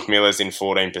 Took Miller's in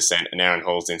 14% and Aaron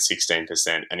Hall's in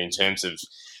 16%. And in terms of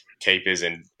keepers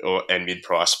and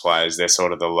mid-price players, they're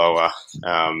sort of the lower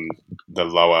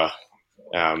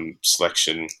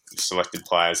selected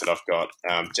players that I've got.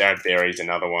 Jared Berry's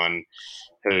another one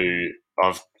who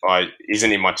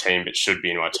isn't in my team but should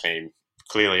be in my team.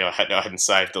 Clearly, I hadn't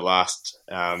saved the last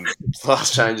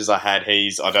changes I had.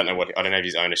 I don't have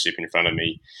his ownership in front of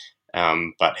me,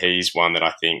 but he's one that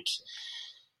I think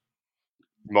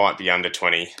might be under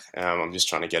 20. I'm just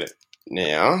trying to get it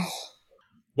now.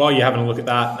 While you're having a look at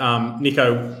that,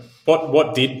 Nico,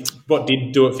 what did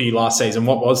do it for you last season?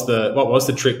 What was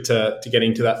the trick to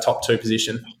getting to that top 2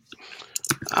 position?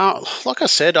 Like I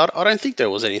said, I don't think there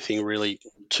was anything really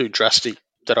too drastic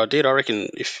that I did. I reckon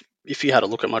if you had a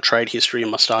look at my trade history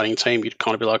and my starting team, you'd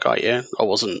kind of be like, oh yeah, I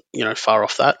wasn't far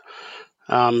off that.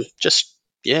 Just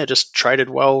traded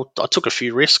well. I took a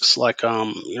few risks, like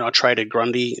I traded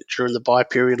Grundy during the buy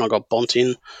period and I got Bont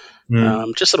in.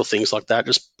 Just little things like that.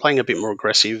 Just playing a bit more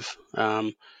aggressive.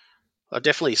 I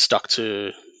definitely stuck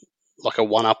to like a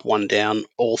 1 up, 1 down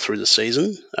all through the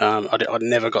season. I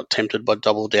never got tempted by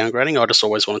double downgrading. I just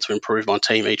always wanted to improve my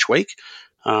team each week.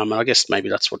 And I guess maybe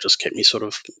that's what just kept me sort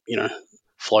of,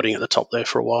 floating at the top there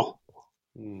for a while.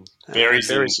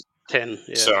 Berry's 10.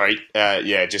 Yeah. Sorry,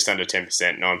 just under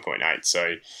 10%, 9.8.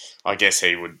 So I guess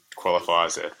he would qualify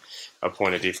as a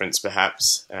point of difference,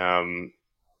 perhaps.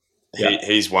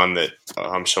 He's one that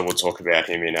I'm sure we'll talk about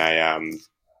him in a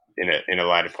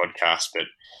later podcast, but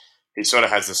he sort of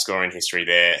has the scoring history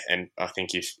there, and I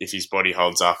think if his body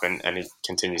holds up and he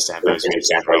continues to have those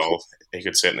minutes in roll, he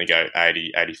could certainly go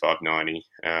 80, 85, 90,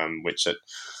 which at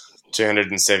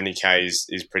 270k is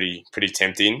pretty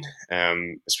tempting,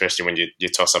 especially when you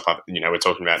toss up. We're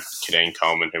talking about Kadeen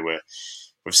Coleman, who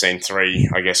we've seen 3,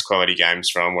 I guess, quality games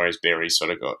from, whereas Berry's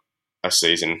sort of got a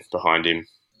season behind him.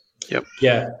 Yep.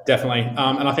 Yeah, definitely.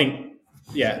 And I think,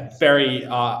 Berry,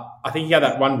 I think he had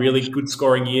that one really good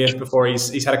scoring year before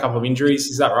he's had a couple of injuries.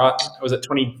 Is that right? Was it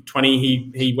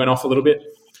 2020 he went off a little bit?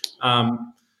 I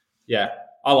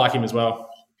like him as well.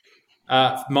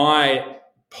 My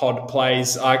pod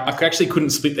plays, I actually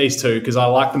couldn't split these two because I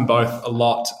like them both a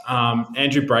lot.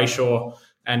 Andrew Brayshaw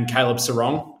and Caleb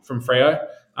Sarong from Freo.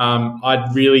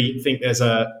 I really think there's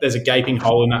a gaping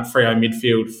hole in that Freo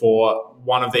midfield for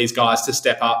one of these guys to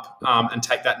step up and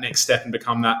take that next step and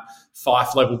become that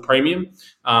Fife level premium,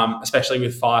 especially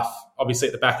with Fife obviously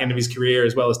at the back end of his career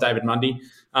as well as David Mundy.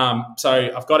 So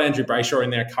I've got Andrew Brayshaw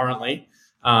in there currently.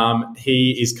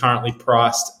 He is currently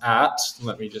priced at,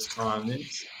 let me just find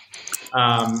this.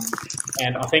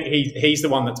 And I think he's the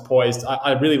one that's poised.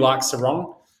 I really like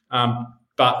Sarong, but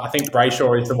I think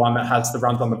Brayshaw is the one that has the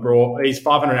runs on the broad. He's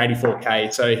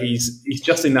 584k, so he's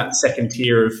just in that second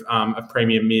tier of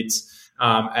premium mids.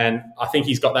 And I think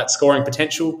he's got that scoring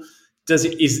potential.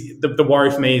 The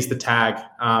worry for me is the tag,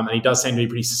 and he does seem to be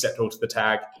pretty susceptible to the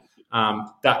tag.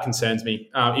 That concerns me.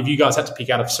 If you guys had to pick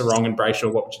out of Sarong and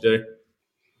Brayshaw, what would you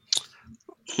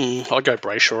do? I'd go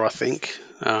Brayshaw, I think.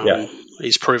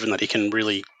 He's proven that he can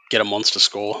really get a monster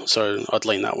score, so I'd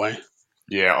lean that way.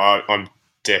 Yeah, I'm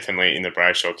definitely in the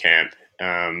Brayshaw camp.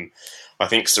 I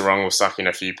think Sarong will suck in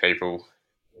a few people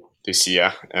this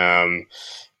year. At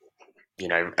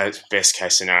best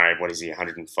case scenario, what is he,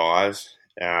 105?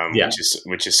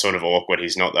 Which is sort of awkward.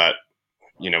 He's not that,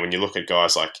 when you look at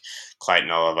guys like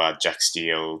Clayton Oliver, Jack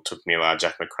Steele, Took Miller,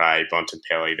 Jack McRae,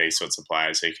 Bontempelli, these sorts of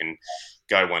players who can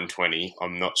go 120.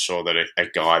 I'm not sure that a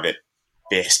guy that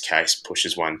best case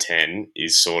pushes 110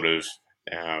 is sort of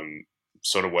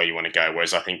where you want to go.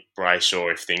 Whereas I think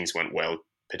Brayshaw, if things went well,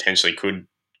 potentially could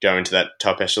go into that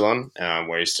top echelon.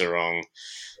 Whereas Sarong,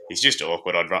 he's just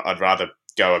awkward. I'd rather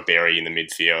go a Berry in the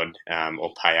midfield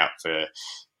or pay up for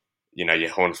your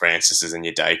Horn Francises and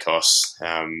your Dacos,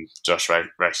 Josh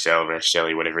Rachel,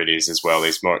 whatever it is as well.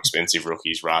 These more expensive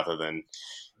rookies rather than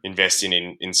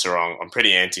investing in Sarong. I'm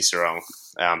pretty anti-Sarong,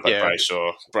 but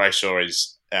Brayshaw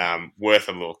is worth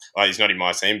a look. He's not in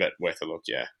my team, but worth a look,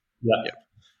 yeah.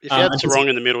 If you had Sarong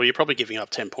in the middle, you're probably giving up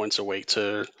 10 points a week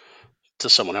to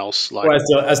someone else. Well,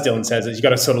 as Dylan says, you've got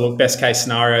to sort of look best case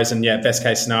scenarios, and best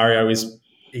case scenario is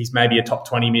he's maybe a top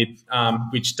 20 mid,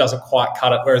 which doesn't quite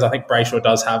cut it, whereas I think Brayshaw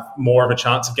does have more of a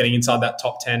chance of getting inside that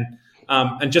top 10.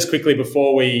 And just quickly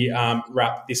before we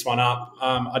wrap this one up,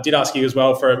 I did ask you as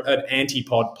well for an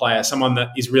anti-pod player, someone that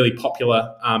is really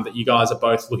popular that you guys are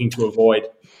both looking to avoid.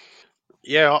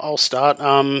 Yeah, I'll start.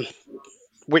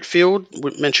 Whitfield,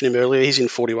 we mentioned him earlier. He's in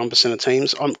 41% of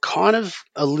teams. I'm kind of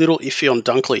a little iffy on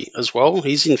Dunkley as well.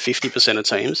 He's in 50% of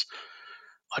teams.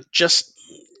 I just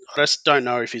don't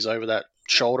know if he's over that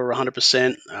shoulder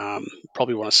 100%.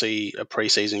 Probably want to see a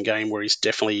preseason game where he's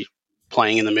definitely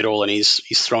playing in the middle and he's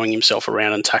throwing himself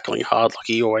around and tackling hard like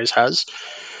he always has.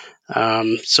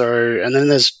 And then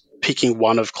there's picking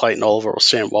one of Clayton Oliver or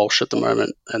Sam Walsh at the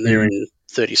moment, and they're in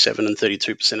 37 and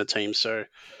 32% of teams. So,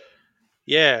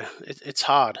 yeah, it's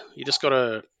hard. You just got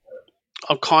to.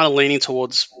 I'm kind of leaning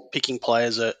towards picking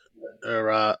players that are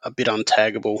a bit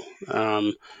untaggable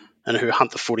and who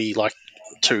hunt the footy like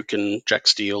Took and Jack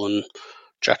Steele and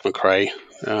Jack McRae,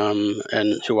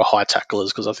 and who are high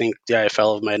tacklers, because I think the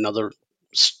AFL have made another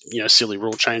silly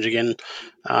rule change again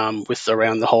with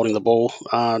around the holding the ball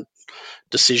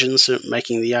decisions,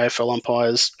 making the AFL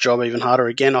umpires' job even harder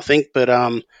again, I think. But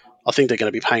I think they're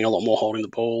going to be paying a lot more holding the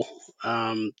ball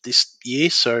this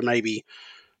year, so maybe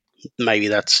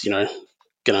that's going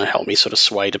to help me sort of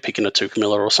sway to picking a Tuka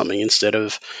Miller or something instead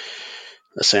of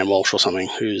a Sam Walsh or something,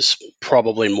 who's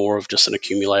probably more of just an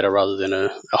accumulator rather than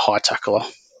a high tackler.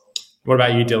 What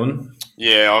about you, Dylan?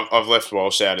 Yeah, I've left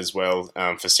Walsh out as well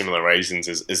for similar reasons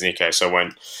as Nico, so I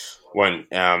won't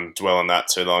dwell on that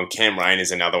too long. Cam Rain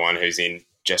is another one who's in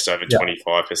just over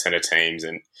 25% of teams,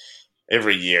 and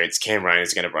every year it's Cam Rain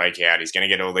is going to break out. He's going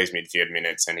to get all these midfield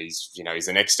minutes, and he's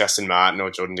the next Dustin Martin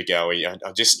or Jordan De Goey.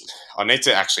 I need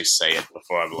to actually see it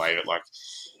before I believe it. Like,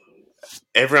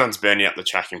 everyone's burning up the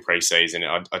track in preseason.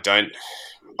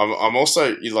 I'm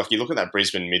also, you look at that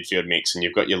Brisbane midfield mix, and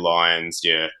you've got your Lions,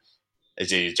 your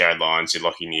Jared Lyons, your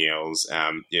Lachie Neals,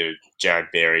 your Jared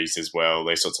Berries as well,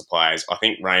 these sorts of players. I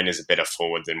think Rain is a better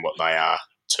forward than what they are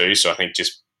too, so I think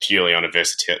just purely on a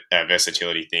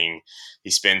versatility thing, he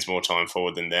spends more time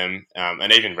forward than them.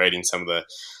 And even reading some of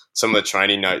the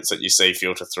training notes that you see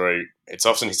filter through, it's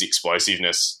often his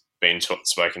explosiveness being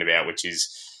spoken about, which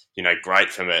is great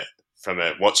from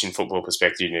a watching football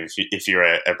perspective if you're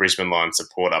a Brisbane Lions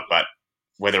supporter, but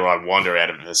whether I wander out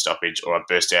of it at a stoppage or I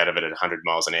burst out of it at 100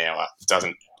 miles an hour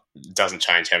doesn't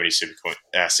change how many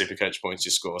Supercoach points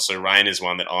you score. So Rain is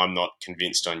one that I'm not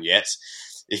convinced on yet.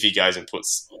 If he goes and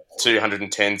puts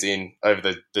 210s in over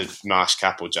the Marsh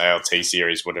Cup or JLT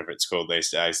series, whatever it's called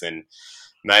these days, then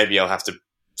maybe I'll have to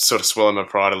sort of swallow my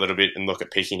pride a little bit and look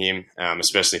at picking him,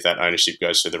 especially if that ownership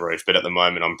goes through the roof. But at the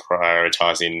moment, I'm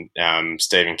prioritising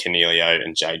Stephen Cornelio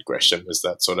and Jade Gresham as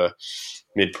that sort of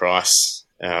mid-price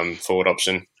forward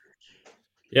option.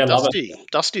 Yeah,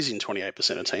 Dusty's in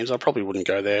 28% of teams. I probably wouldn't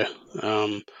go there.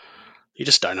 You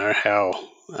just don't know how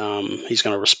he's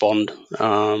going to respond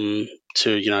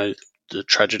to the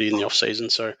tragedy in the off season.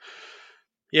 So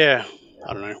yeah,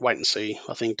 I don't know. Wait and see.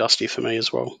 I think Dusty for me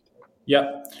as well.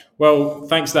 Yep. Well,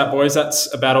 thanks for that, boys.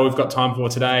 That's about all we've got time for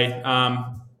today.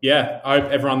 I hope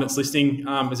everyone that's listening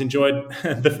has enjoyed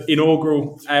the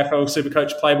inaugural AFL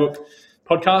Supercoach Playbook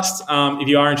podcast. If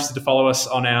you are interested to follow us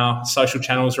on our social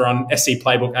channels, we're on SC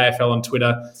Playbook AFL on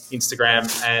Twitter,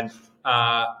 Instagram, and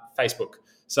Facebook.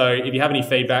 So if you have any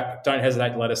feedback, don't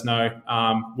hesitate to let us know.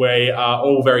 We are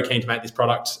all very keen to make this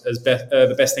product as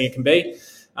the best thing it can be.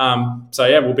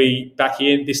 We'll be back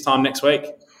here this time next week.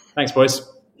 Thanks, boys.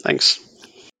 Thanks.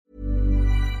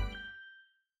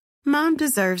 Mom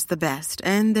deserves the best,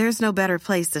 and there's no better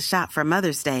place to shop for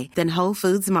Mother's Day than Whole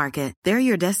Foods Market. They're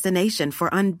your destination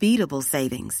for unbeatable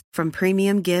savings, from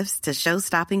premium gifts to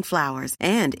show-stopping flowers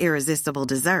and irresistible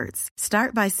desserts.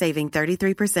 Start by saving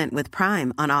 33% with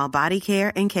Prime on all body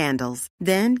care and candles.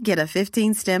 Then get a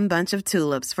 15-stem bunch of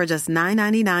tulips for just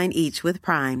 $9.99 each with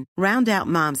Prime. Round out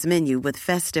Mom's menu with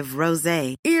festive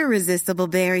rosé, irresistible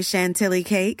berry chantilly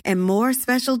cake, and more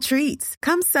special treats.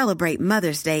 Come celebrate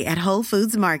Mother's Day at Whole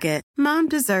Foods Market. Mom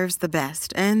deserves the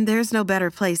best, and there's no better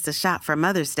place to shop for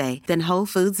Mother's Day than Whole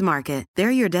Foods Market.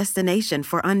 They're your destination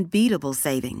for unbeatable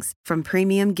savings, from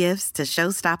premium gifts to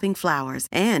show-stopping flowers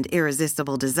and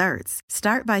irresistible desserts.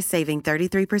 Start by saving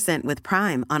 33% with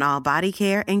Prime on all body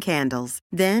care and candles.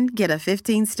 Then get a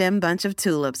 15-stem bunch of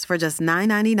tulips for just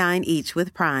 $9.99 each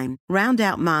with Prime. Round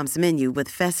out Mom's menu with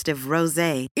festive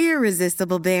rosé,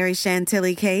 irresistible berry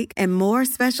chantilly cake, and more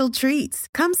special treats.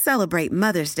 Come celebrate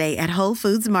Mother's Day at Whole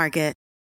Foods Market.